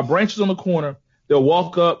my branch is on the corner. They'll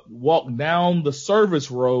walk down the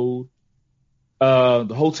service road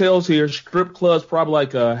The hotels here, strip clubs, probably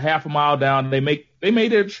like a half a mile down. They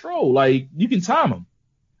made their stroll. Like, you can time them.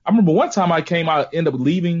 I remember one time I ended up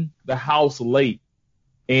leaving the house late,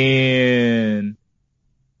 and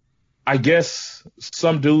I guess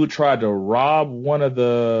some dude tried to rob one of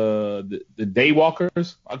the day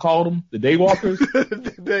walkers. I called them the day walkers.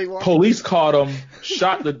 Police caught him,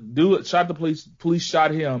 shot the dude, shot the police shot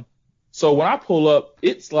him. So when I pull up,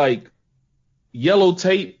 it's like yellow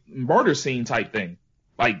tape murder scene type thing.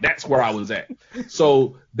 Like, that's where I was at.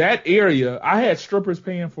 So that area, I had strippers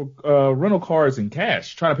paying for rental cars in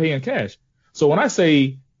cash, trying to pay in cash. So when I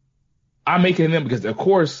say I'm making them, because of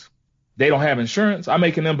course they don't have insurance, I'm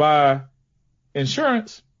making them buy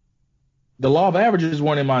insurance. The law of averages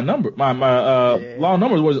weren't in my number. My law of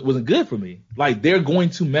numbers wasn't good for me. Like, they're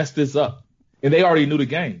going to mess this up, and they already knew the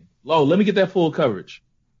game. Let me get that full coverage.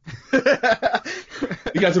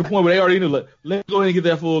 You got to the point where they already knew. Let me go ahead and get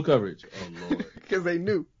that full coverage. Oh Lord. Because they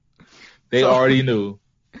knew. They already knew.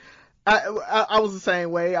 I was the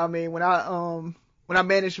same way. I mean, when I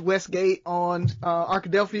managed Westgate on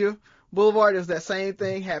Arkadelphia Boulevard, there's that same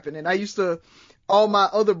thing happening. I used to, all my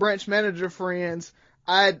other branch manager friends,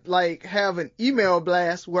 I'd like have an email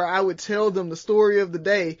blast where I would tell them the story of the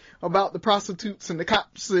day about the prostitutes and the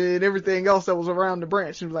cops and everything else that was around the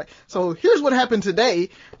branch. And like, so here's what happened today,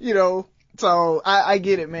 you know. So I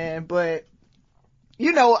get it, man. But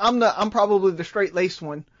you know, I'm probably the straight-laced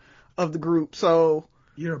one of the group. So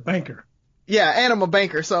you're a banker. Yeah, and I'm a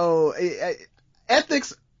banker. So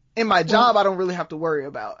ethics in my job, I don't really have to worry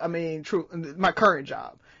about. I mean, my current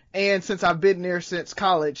job. And since I've been there since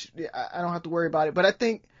college, I don't have to worry about it. But I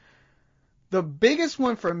think the biggest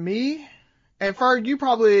one for me, and Ferg, you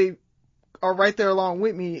probably are right there along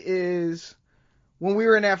with me, is when we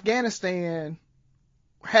were in Afghanistan,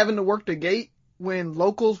 having to work the gate when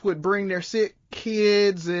locals would bring their sick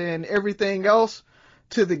kids and everything else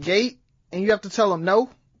to the gate, and you have to tell them, no,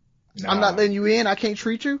 I'm not letting you in. I can't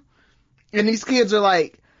treat you. And these kids are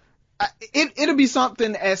like, it'll be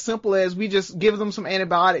something as simple as we just give them some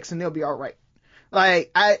antibiotics and they'll be all right.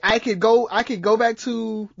 Like, I could go back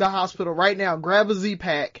to the hospital right now, grab a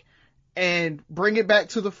Z-Pack and bring it back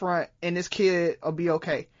to the front, and this kid will be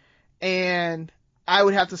okay. And I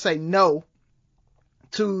would have to say no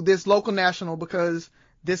to this local national because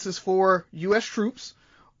this is for U.S. troops,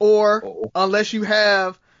 or unless you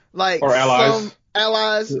have like or allies. Some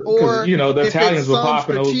allies, or you know the Italians were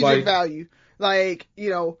popping. Strategic like value, like, you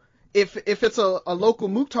know, if it's a local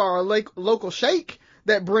Mukhtar or a local sheikh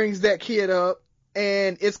that brings that kid up,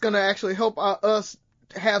 and it's gonna actually help us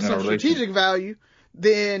have some strategic value,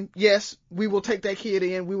 then yes, we will take that kid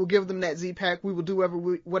in. We will give them that Z-Pack. We will do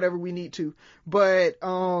whatever we need to. But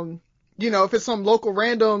you know, if it's some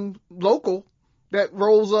random local that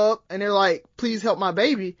rolls up and they're like, please help my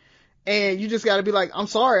baby, and you just got to be like, I'm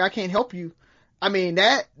sorry, I can't help you. I mean,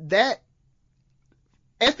 that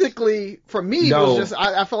ethically for me was just,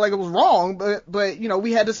 I felt like it was wrong, but you know,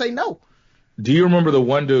 we had to say no. Do you remember the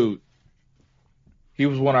one dude? He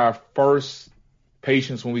was one of our first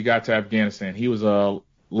patients when we got to Afghanistan. He was a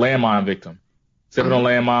landmine victim. Stepping on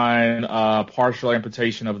landmine, partial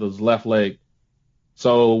amputation of his left leg.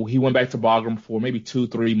 So he went back to Bagram for maybe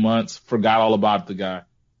 2-3 months, forgot all about the guy.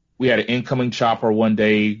 We had an incoming chopper one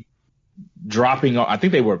day dropping off. I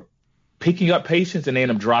think they were picking up patients and they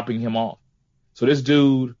ended up dropping him off. So this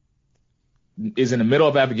dude is in the middle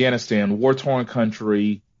of Afghanistan, war-torn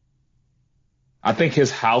country. I think his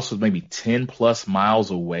house was maybe 10 plus miles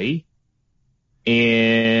away.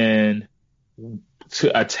 And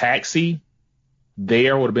to a taxi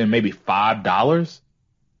there would have been maybe $5.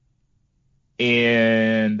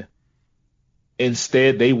 And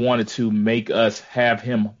instead they wanted to make us have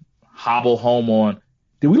him hobble home on.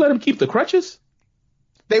 Did we let him keep the crutches?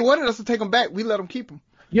 They wanted us to take them back. We let them keep them.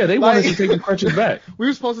 Yeah, they wanted us to take the crutches back. We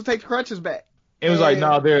were supposed to take the crutches back. It was like,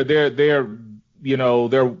 no, they're you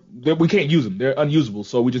know, we can't use them. They're unusable.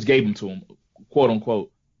 So we just gave them to him, quote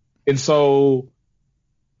unquote. And so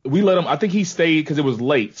we let him, I think he stayed because it was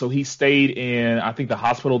late. So he stayed in, I think, the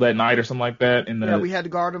hospital that night or something like that. Yeah, we had to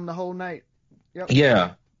guard him the whole night. Yep.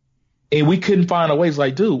 Yeah. And we couldn't find a way. It's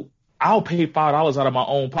like, dude, I'll pay $5 out of my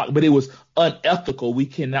own pocket, but it was unethical.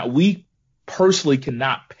 We personally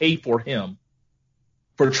cannot pay for him,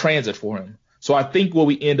 for transit for him. So I think what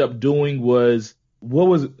we end up doing was,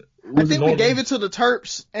 I think we gave it to the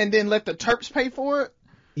Terps and then let the Terps pay for it.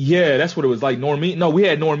 Yeah, that's what it was like. Normeen. No, we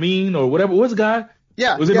had Normeen or whatever. What's the guy?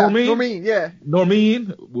 Yeah. Was it Normeen? Normeen, yeah.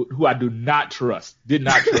 Normeen, who I did not trust. I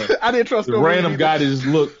didn't trust the Normeen random either. guy that just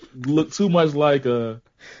looked too much like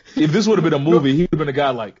If this would have been a movie, he would have been a guy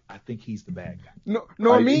like, I think he's the bad guy.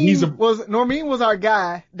 Normeen was our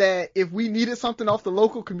guy that if we needed something off the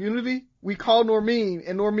local community, we called Normeen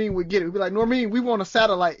and Normeen would get it. We'd be like, Normeen, we want a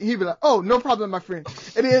satellite. And he'd be like, oh, no problem, my friend.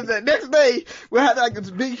 And then the next day, we'll have like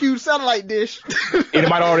this big, huge satellite dish. And it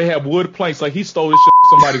might already have wood planks, like he stole this shit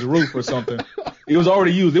from somebody's roof or something. It was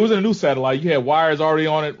already used. It was a new satellite. You had wires already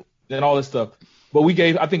on it and all this stuff. But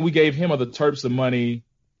I think we gave him or the Terps the money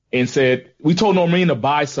and said, we told Normeen to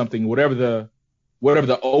buy something, whatever the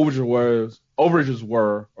overages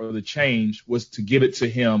were, or the change was, to give it to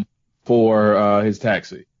him for his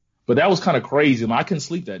taxi. But that was kind of crazy. I couldn't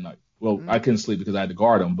sleep that night. Well, I couldn't sleep because I had to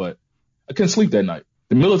guard him, but I couldn't sleep that night.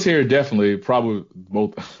 The military definitely, probably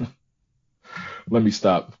both. Let me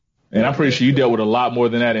stop. And I'm pretty sure you dealt with a lot more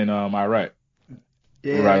than that in Iraq.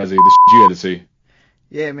 Yeah. Right, the shit you had to see.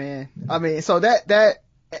 Yeah, man. I mean, so that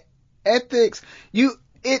ethics,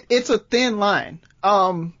 it's a thin line.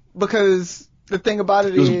 Because the thing about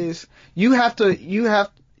it is you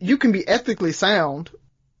can be ethically sound,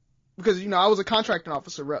 because, I was a contracting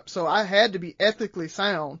officer rep, so I had to be ethically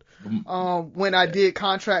sound, when I did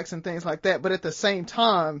contracts and things like that. But at the same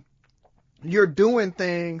time, you're doing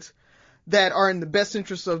things that are in the best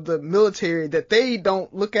interest of the military, that they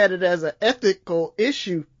don't look at it as an ethical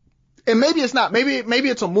issue. And maybe it's not. Maybe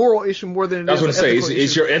it's a moral issue more than it is an ethical issue.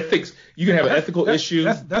 It's your ethics. You can have an ethical issue.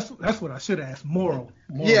 That's what I should ask. Moral.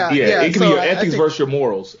 Yeah. It can be your ethics versus your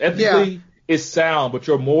morals. Ethically, it's sound, but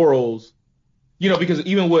your morals, because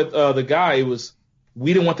even with the guy,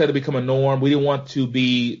 we didn't want that to become a norm. We didn't want to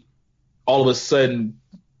be all of a sudden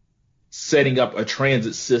setting up a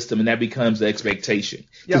transit system and that becomes the expectation.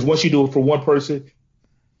 Because once you do it for one person,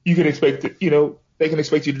 you can expect it. They can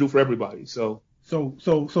expect you to do it for everybody. So,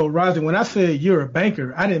 Roger, when I said you're a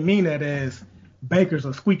banker, I didn't mean that as bankers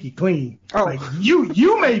are squeaky clean. Oh. Like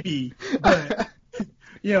you may be, but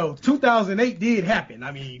 2008 did happen.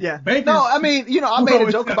 I mean, bankers. No, I mean, I made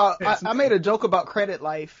a joke about Credit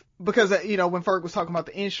Life because when Ferg was talking about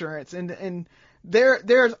the insurance, and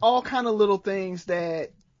there's all kind of little things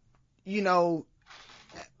that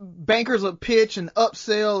bankers will pitch and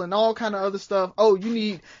upsell and all kind of other stuff. Oh, you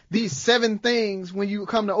need these 7 things when you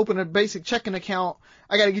come to open a basic checking account.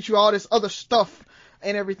 I got to get you all this other stuff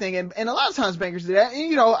and everything. And a lot of times bankers do that.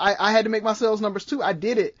 And, I had to make my sales numbers too. I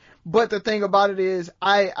did it. But the thing about it is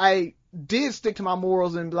I did stick to my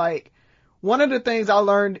morals, and one of the things I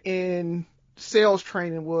learned in sales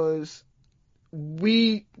training was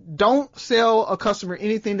we don't sell a customer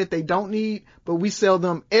anything that they don't need, but we sell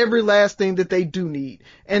them every last thing that they do need.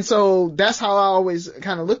 And so that's how I always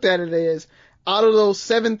kind of looked at it, as out of those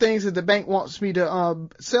 7 things that the bank wants me to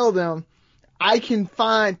sell them, I can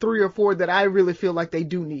find 3 or 4 that I really feel like they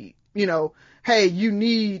do need. Hey, you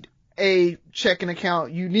need a checking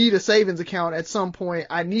account, you need a savings account at some point.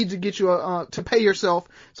 I need to get you to pay yourself,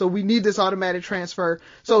 so we need this automatic transfer.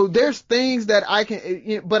 So there's things that I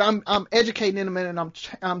can, but I'm educating them, and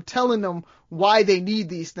I'm telling them why they need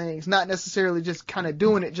these things, not necessarily just kind of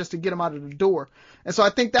doing it just to get them out of the door. And so I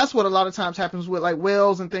think that's what a lot of times happens with like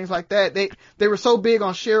Wells and things like that. They were so big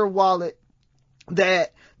on share of wallet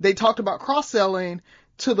that they talked about cross-selling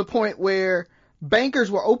to the point where bankers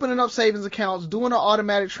were opening up savings accounts, doing an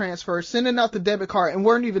automatic transfer, sending out the debit card, and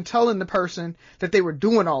weren't even telling the person that they were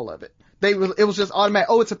doing all of it. It was just automatic.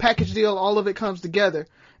 Oh, it's a package deal. All of it comes together.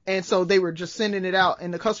 And so they were just sending it out,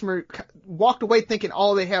 and the customer walked away thinking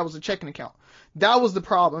all they had was a checking account. That was the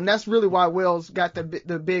problem. That's really why Wells got the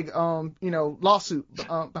big, lawsuit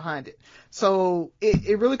behind it. So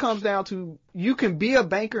it really comes down to, you can be a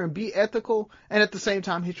banker and be ethical and at the same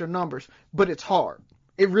time hit your numbers, but it's hard.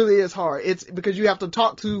 It really is hard. It's because you have to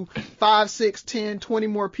talk to 5, 6, 10, 20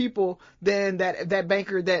 more people than that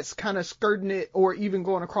banker that's kind of skirting it or even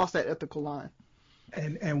going across that ethical line.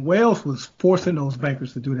 And Wells was forcing those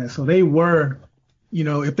bankers to do that. So they were,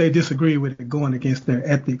 if they disagree with it, going against their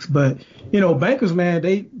ethics. But, bankers, man,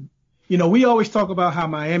 we always talk about how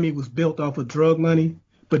Miami was built off of drug money,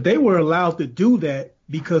 but they were allowed to do that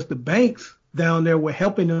because the banks down there were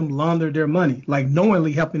helping them launder their money, like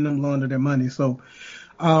knowingly helping them launder their money. So,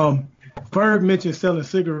 Ferg mentioned selling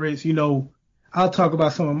cigarettes. I'll talk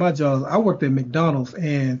about some of my jobs. I worked at McDonald's,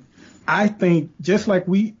 and I think just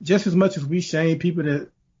as much as we shame people that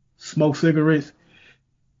smoke cigarettes,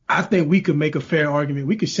 I think we could make a fair argument.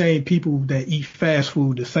 We could shame people that eat fast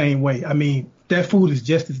food the same way. I mean, that food is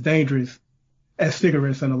just as dangerous as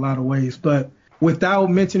cigarettes in a lot of ways. But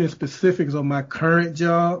without mentioning specifics on my current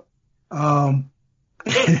job, like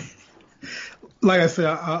I said,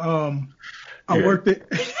 I worked it.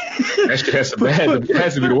 That has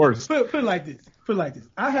to be the worst. Put it like this.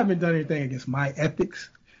 I haven't done anything against my ethics,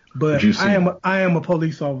 but I am a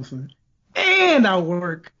police officer, and I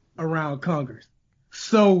work around Congress.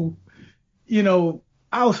 So, you know,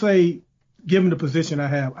 I'll say, given the position I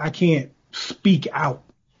have, I can't speak out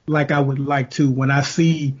like I would like to when I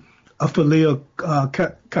see a Philando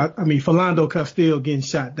Castile getting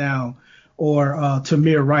shot down, or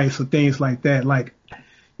Tamir Rice, or things like that. Like,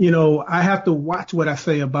 you know, I have to watch what I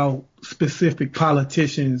say about specific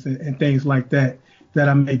politicians and things like that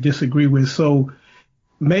I may disagree with. So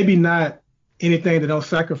maybe not anything that don't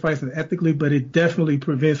sacrifice it ethically, but it definitely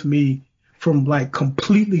prevents me from like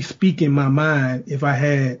completely speaking my mind if I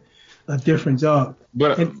had a different job.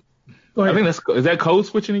 But I think is that code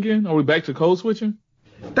switching again? Are we back to code switching?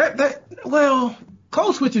 Well,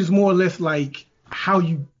 code switching is more or less like how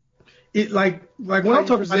you it like when I'm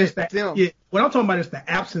talking about it's when I'm talking about it's the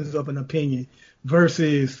absence of an opinion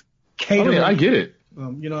versus catering. I get it.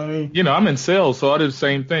 You know what I mean? You know, I'm in sales, so I do the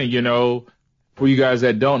same thing. You know, for you guys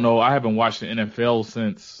that don't know, I haven't watched the NFL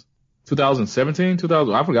since 2017,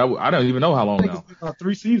 2000. I forgot. I don't even know how long now. It's about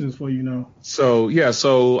 3 seasons for you now. So yeah,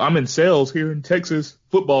 so I'm in sales here in Texas,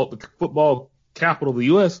 the football capital of the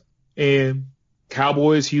U.S. and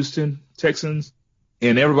Cowboys, Houston Texans,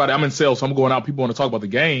 and everybody. I'm in sales, so I'm going out. People want to talk about the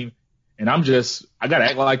game, and I gotta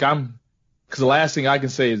act like because the last thing I can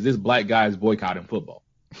say is this black guy is boycotting football.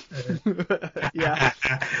 Yeah.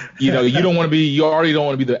 You know, you already don't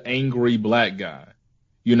want to be the angry black guy.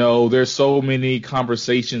 You know, there's so many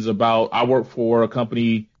conversations about, I work for a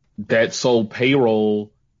company that sold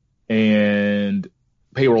payroll and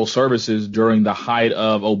payroll services during the height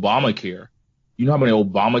of Obamacare. You know how many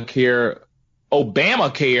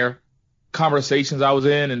Obamacare conversations I was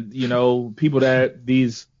in, and, you know,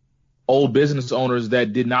 these old business owners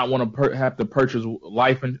that did not want to have to purchase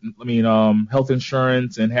health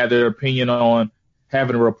insurance and had their opinion on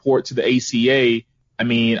having to report to the ACA. I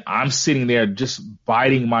mean, I'm sitting there just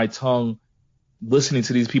biting my tongue, listening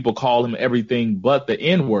to these people call him everything but the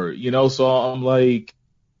N-word, you know? So I'm like,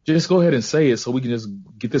 just go ahead and say it so we can just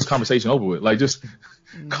get this conversation over with. Like, just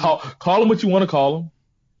call them what you want to call them,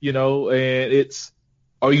 you know? And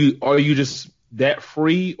are you just that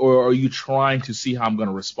free, or are you trying to see how I'm going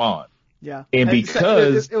to respond? Yeah. And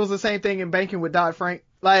because it was the same thing in banking with Dodd-Frank.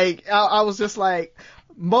 Like, I was just like,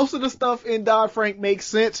 most of the stuff in Dodd-Frank makes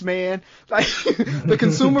sense, man. Like, the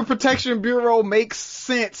Consumer Protection Bureau makes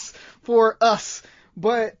sense for us.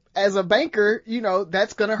 But as a banker, you know,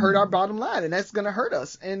 that's going to hurt our bottom line, and that's going to hurt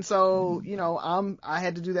us. And so, you know, I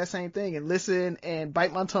had to do that same thing and listen and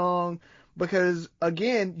bite my tongue, because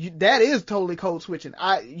again, that is totally code switching.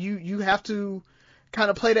 You have to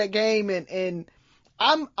kind of play that game, and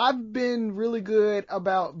I've been really good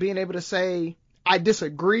about being able to say I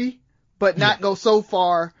disagree, but not go so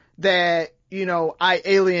far that, you know, I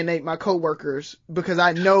alienate my coworkers because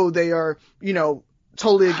I know they are, you know,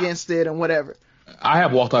 totally against it and whatever. I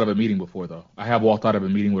have walked out of a meeting before, though. I have walked out of a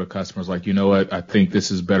meeting where customers like, you know what, I think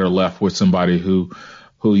this is better left with somebody who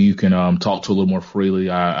you can talk to a little more freely.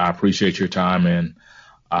 I appreciate your time, and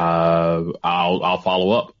I'll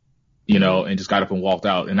follow up, you know, and just got up and walked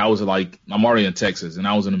out. And I was like, I'm already in Texas, and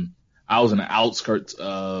I was in the outskirts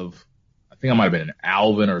of, I think I might have been in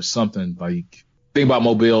Alvin or something, like, think about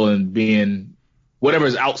Mobile and being whatever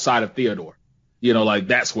is outside of Theodore, you know, like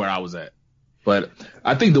that's where I was at. But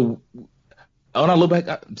I think when I look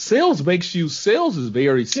back, sales is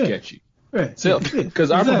very sketchy. Right. Because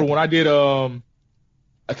I remember when I did,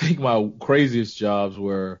 I think my craziest jobs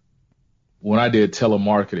were when I did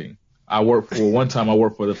telemarketing. One time I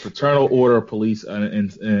worked for the Fraternal Order of Police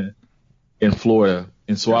in Florida.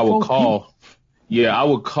 And so I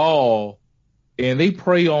would call, and they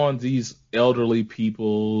prey on these elderly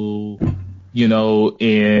people, you know,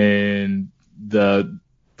 in the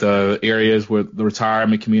areas with the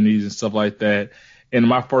retirement communities and stuff like that. And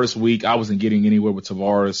my first week, I wasn't getting anywhere with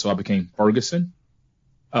Tavares, so I became Ferguson.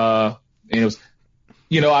 And it was,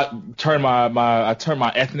 you know, I turned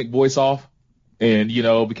my ethnic voice off, and, you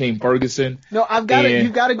know, became Ferguson. No, you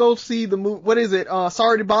gotta go see the movie. What is it?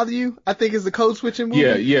 Sorry to Bother You, I think is the code switching movie.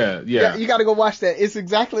 Yeah. You gotta go watch that. It's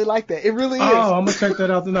exactly like that. It really is. Oh, I'm gonna check that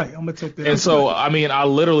out tonight. And so, I mean,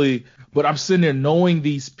 but I'm sitting there knowing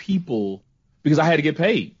these people because I had to get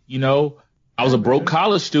paid. You know, I was a broke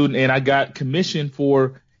college student, and I got commission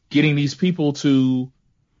for getting these people to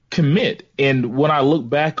commit. And when I look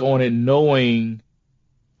back on it,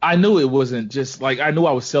 I knew it wasn't just like, I knew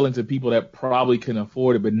I was selling to people that probably couldn't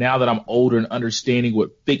afford it. But now that I'm older and understanding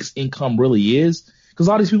what fixed income really is, because a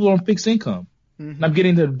lot of these people are on fixed income, and I'm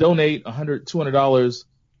getting to donate $100, $200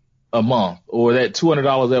 a month, or that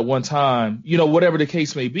 $200 at one time, you know, whatever the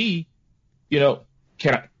case may be, you know,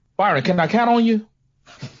 Byron, can I count on you?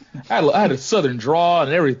 I had a Southern drawl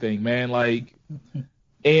and everything, man. Like,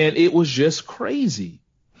 and it was just crazy.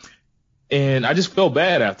 And I just felt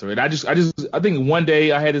bad after it. I think one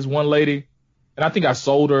day I had this one lady, and I think I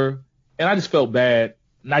sold her, and I just felt bad.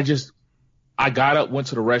 And I got up, went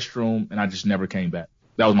to the restroom, and I just never came back.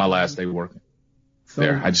 That was my last day working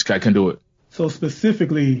there. I couldn't do it. So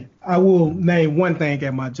specifically, I will name one thing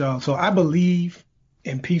at my job. So I believe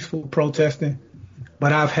in peaceful protesting,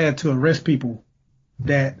 but I've had to arrest people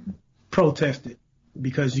that protested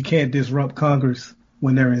because you can't disrupt Congress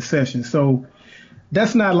when they're in session. So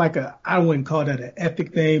that's not like I wouldn't call that an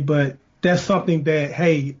ethic thing, but that's something that,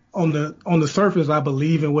 hey, on the surface, I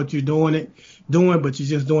believe in what you're doing, but you're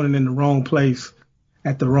just doing it in the wrong place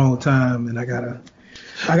at the wrong time. And I gotta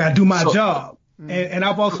do my job. And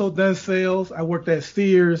I've also done sales. I worked at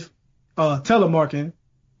Sears, telemarketing,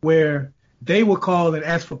 where they would call and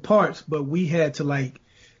ask for parts, but we had to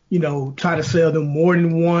try to sell them more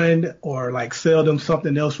than one or sell them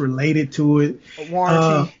something else related to it. A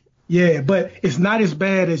warranty. Yeah, but it's not as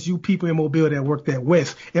bad as you people in Mobile that worked at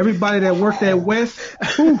West. Everybody that worked at West,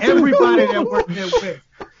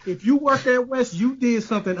 if you worked at West, you did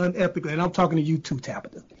something unethical. And I'm talking to you too,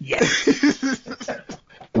 Tabitha. Yes.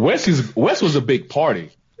 West was a big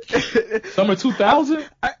party. Summer 2000?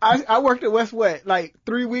 I worked at West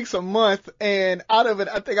 3 weeks a month, and out of it,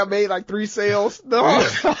 I think I made 3 sales.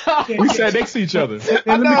 We sat next to each other. And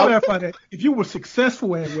let me clarify that. If you were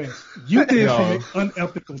successful at West, you did some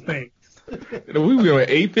unethical things. We were at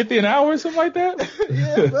 $8.50 an hour or something like that?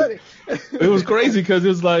 Yeah, buddy. It was crazy because it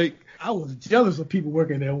was I was jealous of people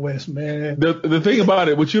working at West, man. The thing about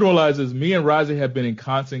it, what you don't realize is me and Rising have been in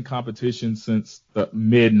constant competition since the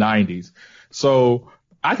mid-90s. So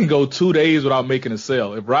I can go 2 days without making a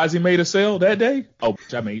sale. If Rising made a sale that day,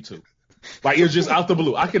 I made 2. It was just out the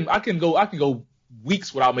blue. I can go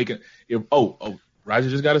weeks without making. Rising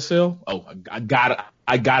just got a sale. I gotta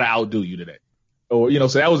outdo you today. Or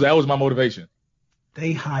so that was my motivation.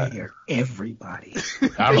 They hired everybody.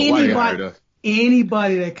 I don't know why they hired us.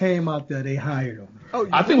 Anybody that came out there, they hired them.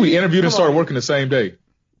 I think we interviewed and started working the same day.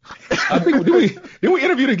 I think did we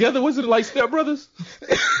interview together? Was it like Step Brothers?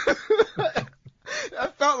 I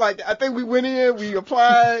felt like it. I think we went in, we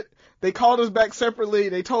applied, they called us back separately,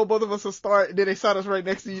 they told both of us to start, and then they sat us right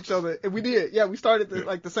next to each other. And we did. Yeah, we started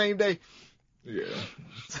the same day. Yeah.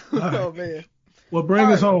 Oh man. Well, bring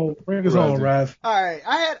us home. Bring us home, Raz. All right.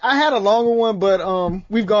 I had a longer one, but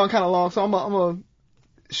we've gone kind of long, so I'm gonna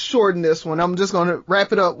shorten this one. I'm just gonna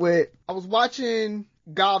wrap it up with, I was watching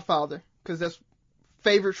Godfather, because that's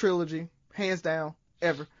favorite trilogy, hands down,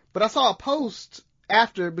 ever. But I saw a post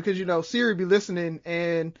after, because Siri be listening,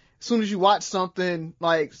 and as soon as you watch something,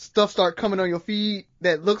 stuff start coming on your feed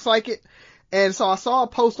that looks like it. And so I saw a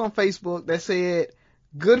post on Facebook that said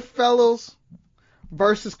Goodfellas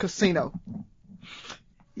versus Casino.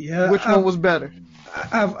 Yeah. Which one was better?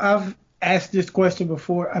 I've asked this question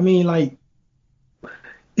before. I mean,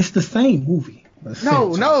 it's the same movie.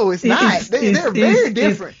 No, it's not. They're very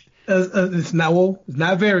different. It's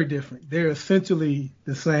not very different. They're essentially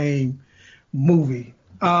the same movie.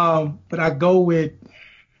 But I go with,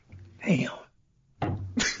 damn. Go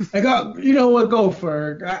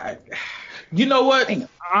Ferg. You know what?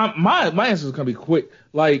 My answer is gonna be quick.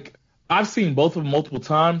 I've seen both of them multiple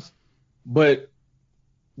times, but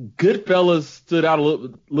Goodfellas stood out a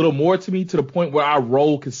little more to me, to the point where I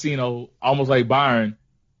rolled Casino almost like Byron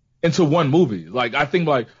into one movie. I think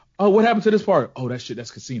what happened to this part? Oh,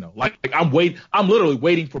 that's Casino. I'm literally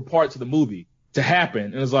waiting for parts of the movie to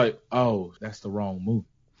happen, and it's that's the wrong movie.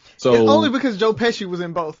 So it's only because Joe Pesci was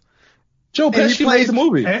in both. Joe Pesci plays the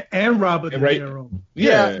movie. And Robert De Niro.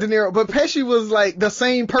 Yeah, De Niro. But Pesci was the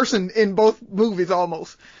same person in both movies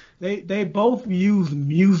almost. They both use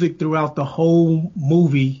music throughout the whole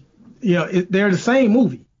movie. They're the same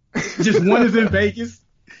movie. Just one is in Vegas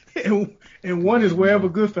and one is wherever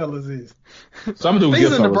Goodfellas is. So I'm gonna do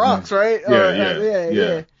He's in the Bronx, man.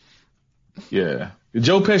 Right? Yeah.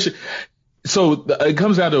 Joe Pesci. So it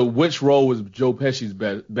comes down to which role was Joe Pesci's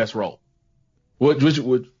best role. Which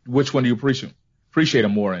one do you appreciate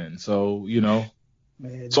him more in? So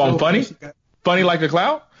Man, so I'm funny, funny like a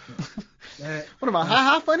clown. What am I?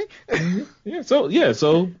 Ha funny? Yeah. So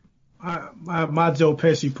my Joe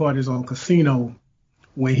Pesci part is on Casino,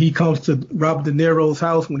 when he comes to Robert De Niro's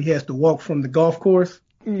house, when he has to walk from the golf course,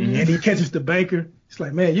 and he catches the banker. It's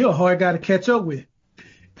like, man, you're a hard guy to catch up with.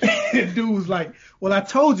 And dude's like, well, I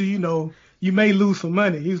told you, you may lose some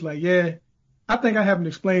money. He's like, yeah, I think I haven't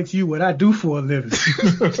explained to you what I do for a living.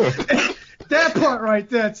 That part right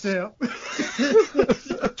there, Sam,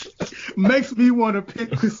 makes me want to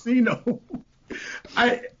pick Casino.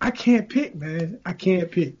 I can't pick, man. I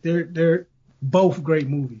can't pick. They're both great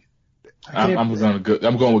movies. I'm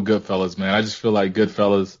going with Goodfellas, man. I just feel like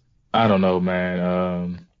Goodfellas. I don't know, man.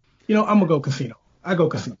 I'm gonna go Casino. I go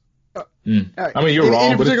Casino. Right. I mean, you're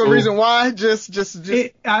wrong. Any particular reason why? Just.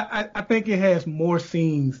 I think it has more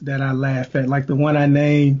scenes that I laugh at, like the one I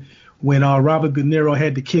named when Robert De Niro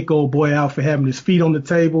had to kick old boy out for having his feet on the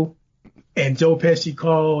table, and Joe Pesci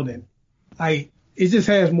called, and it just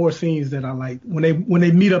has more scenes that I like when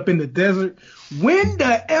they meet up in the desert. When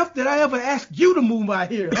the F did I ever ask you to move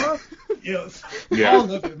out here, huh? Yes. Yeah.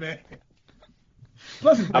 All of it, man.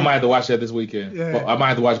 Plus, I might have to watch that this weekend. Yeah. I might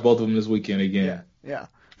have to watch both of them this weekend again. Yeah.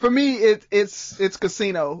 For me, it's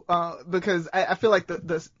Casino because I feel like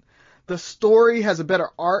the story has a better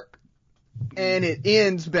arc and it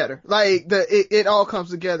ends better. Like it all comes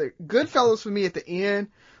together. Goodfellas for me at the end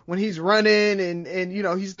when he's running and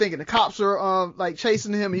he's thinking the cops are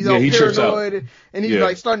chasing him. He's all paranoid and he's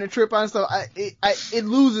like starting to trip out and stuff. It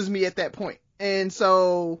loses me at that point. And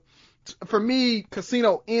so for me,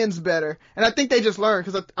 Casino ends better. And I think they just learned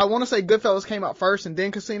because I want to say Goodfellas came out first and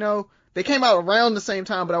then Casino. They came out around the same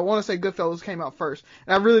time, but I want to say Goodfellas came out first.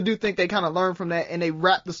 And I really do think they kind of learned from that and they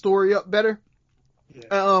wrapped the story up better.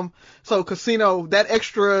 Yeah. So Casino, that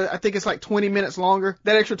extra, I think it's like 20 minutes longer.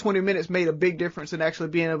 That extra 20 minutes made a big difference in actually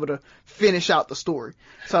being able to finish out the story.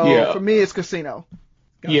 So for me, it's Casino.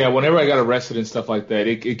 Yeah, whenever I got arrested and stuff like that,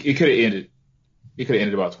 it could have ended. It could have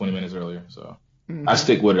ended about 20 minutes earlier. So I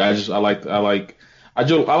stick with it. I like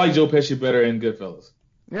Joe Pesci better in Goodfellas.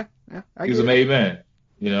 Yeah. He was a made man,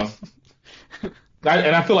 And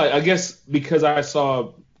I feel like, I guess because I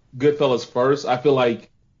saw Goodfellas first, I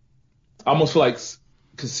almost feel like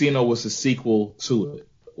Casino was a sequel to it,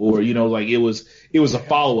 or it was a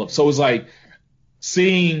follow up. So it was like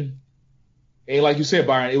seeing, and like you said,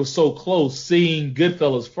 Byron, it was so close. Seeing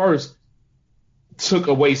Goodfellas first took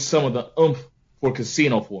away some of the oomph for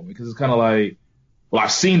Casino for me because it's kind of like, well,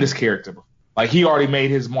 I've seen this character, like he already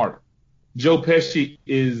made his mark. Joe Pesci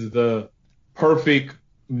is the perfect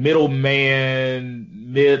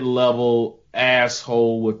middleman, mid-level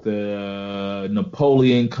asshole with the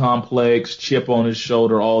Napoleon complex, chip on his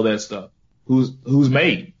shoulder, all that stuff. Who's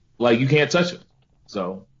made? Like you can't touch him.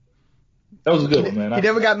 So that was a good one, man. He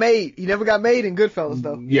never got made. He never got made in Goodfellas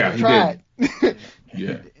though. Yeah, he tried. Did.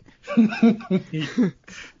 Yeah,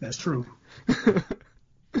 that's true.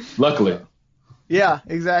 Luckily. Yeah,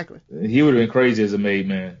 exactly. He would have been crazy as a made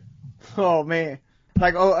man. Oh man,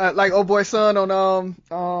 like old boy son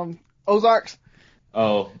on Ozarks.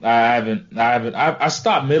 Oh, I haven't. I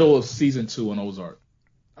stopped middle of season 2 on Ozark.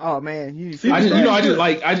 Oh man, I think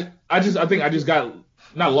I just got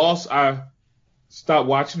not lost. I stopped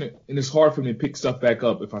watching it, and it's hard for me to pick stuff back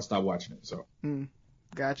up if I stop watching it. So,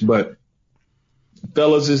 gotcha. But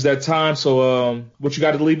fellas, it's that time. So, what you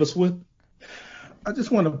got to leave us with? I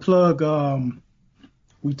just want to plug.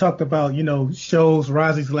 We talked about shows.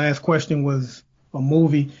 Razi's last question was a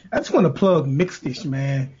movie. I just want to plug Mixed-ish,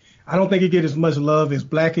 man. I don't think it get as much love as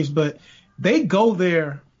Blackish, but they go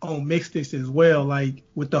there on Mixed-ish as well. Like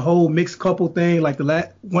with the whole mixed couple thing, like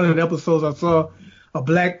one of the episodes I saw, a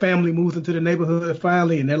black family moves into the neighborhood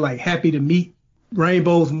finally, and they're like happy to meet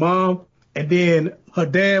Rainbow's mom, and then her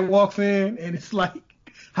dad walks in, and it's like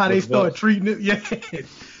how they start treating it. Yeah.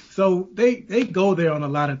 So they go there on a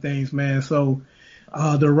lot of things, man. So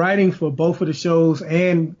the writing for both of the shows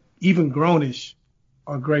and even Grownish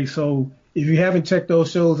are great. So if you haven't checked those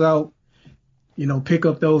shows out, pick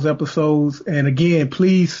up those episodes. And again,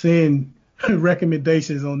 please send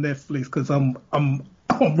recommendations on Netflix because I'm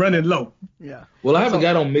running low. Yeah. Well, I haven't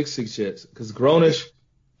got on Mixed yet because Grownish.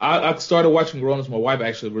 I started watching Grownish. My wife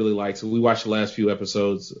actually really likes it. We watched the last few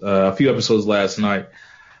episodes, last night.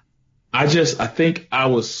 I think I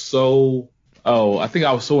was so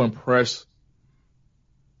impressed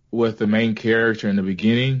with the main character in the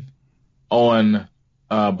beginning on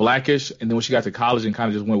Blackish, and then when she got to college and kind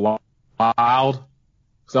of just went wild.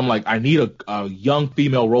 So I'm like, I need a young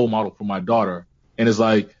female role model for my daughter, and it's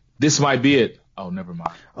like this might be it. Oh, never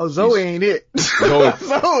mind. Oh, Zoe ain't it.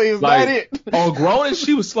 Zoe is not it. On Grownish,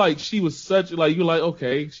 she was such like you're like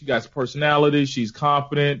okay, she got personality, she's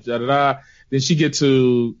confident, da da da. Then she gets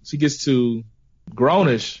to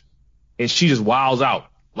Grownish, and she just wilds out,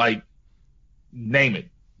 like name it,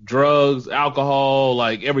 drugs, alcohol,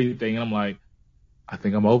 like everything. And I'm like, I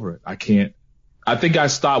think I'm over it. I can't. I think I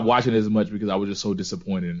stopped watching it as much because I was just so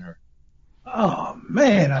disappointed in her. Oh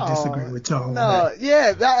man, I disagree with y'all. No,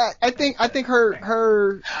 yeah, I think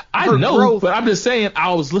her. I know, growth. But I'm just saying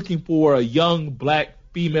I was looking for a young black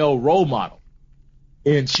female role model,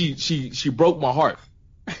 and she broke my heart.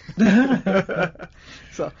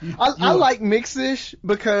 So I like Mixed-ish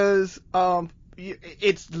because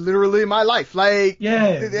it's literally my life. Like,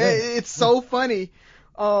 it's so funny.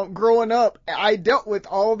 Growing up, I dealt with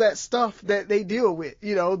all that stuff that they deal with.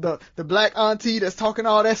 You know, the black auntie that's talking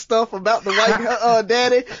all that stuff about the white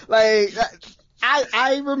daddy. Like,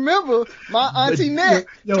 I remember my auntie Nat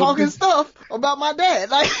talking stuff about my dad.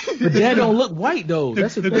 Like, but dad don't look white though.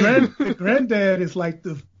 That's the thing. The granddad is like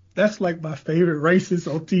that's like my favorite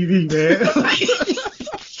racist on TV, man.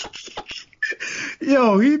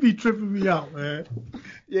 Yo, he be tripping me out, man.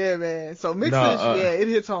 Yeah, man. So Mixed-ish, it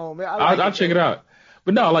hits home, man. I'll check it out.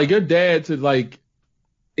 But no, like your dad to like,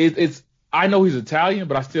 it's. I know he's Italian,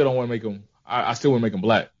 but I still don't want to make him. I still want to make him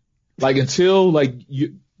black. Like until like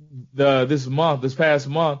this past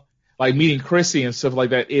month, like meeting Chrissy and stuff like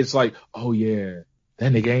that, it's like, oh yeah,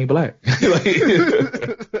 that nigga ain't black.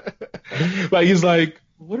 like he's like,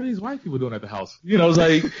 what are these white people doing at the house? You know, it's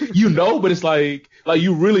like, but it's like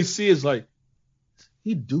you really see it's like,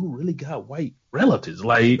 he do really got white relatives.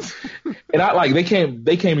 Like, and I like, they came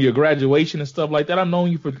to your graduation and stuff like that. I've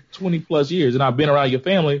known you for 20 plus years and I've been around your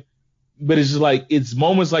family, but it's just like, it's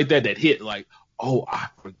moments like that hit like, oh, I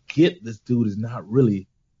forget this dude is not really,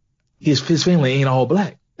 his family ain't all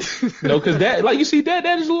black. Cause that, like you see that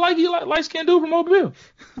is like he like light-skinned dude from Mobile.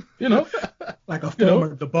 Like a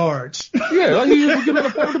former DeBarge. Yeah, like he was giving a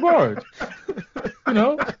former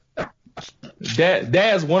DeBarge.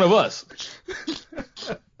 Dad's one of us.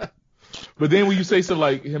 But then when you say stuff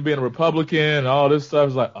like him being a Republican and all this stuff,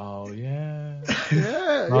 it's like, oh yeah.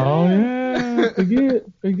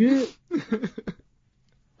 Forget.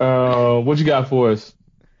 What you got for us?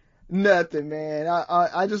 Nothing, man.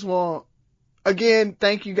 I just want, again,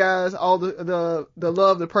 thank you guys, all the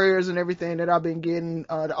love, the prayers and everything that I've been getting,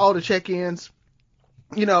 all the check-ins,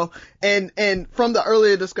 and from the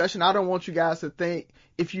earlier discussion, I don't want you guys to think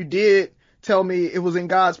if you did tell me it was in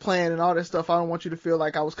God's plan and all that stuff, I don't want you to feel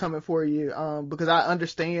like I was coming for you, because I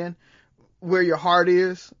understand where your heart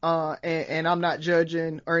is, and I'm not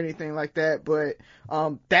judging or anything like that, but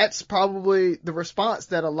that's probably the response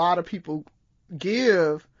that a lot of people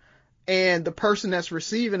give, and the person that's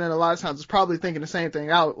receiving it a lot of times is probably thinking the same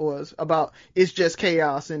thing I was about, it's just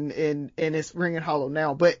chaos and it's ringing hollow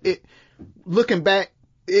now. But looking back,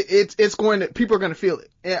 it's going to, people are going to feel it,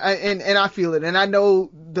 and I feel it, and I know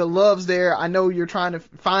the love's there. I know you're trying to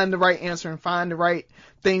find the right answer and find the right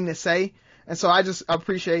thing to say, and so I just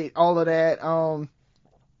appreciate all of that.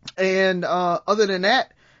 And other than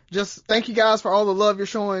that, just thank you guys for all the love you're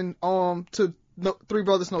showing to Three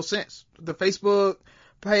Brothers No Sense, the Facebook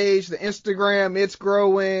page, the Instagram, it's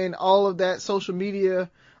growing, all of that social media.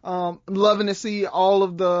 I'm loving to see all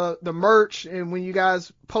of the merch, and when you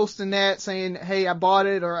guys posting that saying, hey, I bought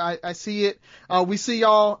it, or I see it, we see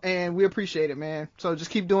y'all and we appreciate it, man. So just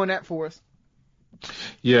keep doing that for us.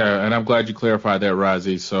 Yeah, and I'm glad you clarified that,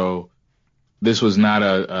 Rozzy. So this was not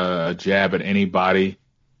a jab at anybody,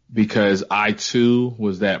 because I too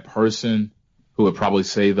was that person who would probably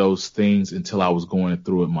say those things until I was going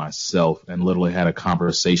through it myself and literally had a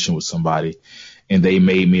conversation with somebody, and they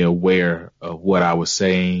made me aware of what I was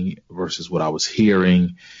saying versus what I was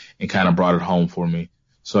hearing and kind of brought it home for me.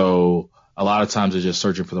 So a lot of times it's just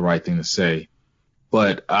searching for the right thing to say.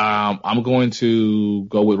 But I'm going to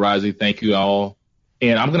go with Rozzy. Thank you all.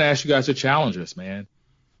 And I'm going to ask you guys to challenge us, man.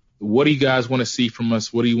 What do you guys want to see from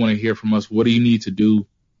us? What do you want to hear from us? What do you need to do?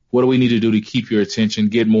 What do we need to do to keep your attention,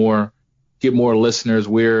 get more listeners?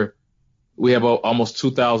 We have almost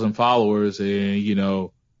 2,000 followers,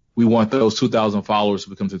 and, we want those 2,000 followers to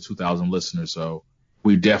become to 2,000 listeners. So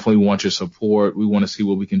we definitely want your support. We want to see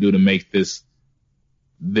what we can do to make this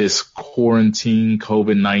quarantine,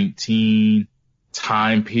 COVID-19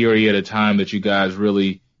 time period a time that you guys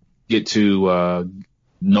really get to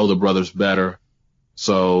know the brothers better.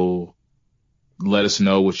 So let us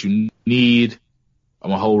know what you need. I'm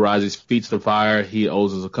going to hold Rozzy's feet to the fire. He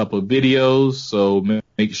owes us a couple of videos, so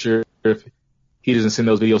make sure if he doesn't send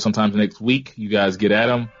those videos sometimes next week, you guys get at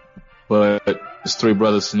him. But it's Three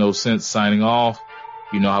Brothers No Sense signing off.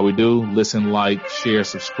 You know how we do. Listen, like, share,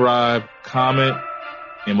 subscribe, comment,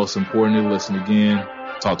 and most importantly, listen again.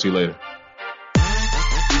 Talk to you later.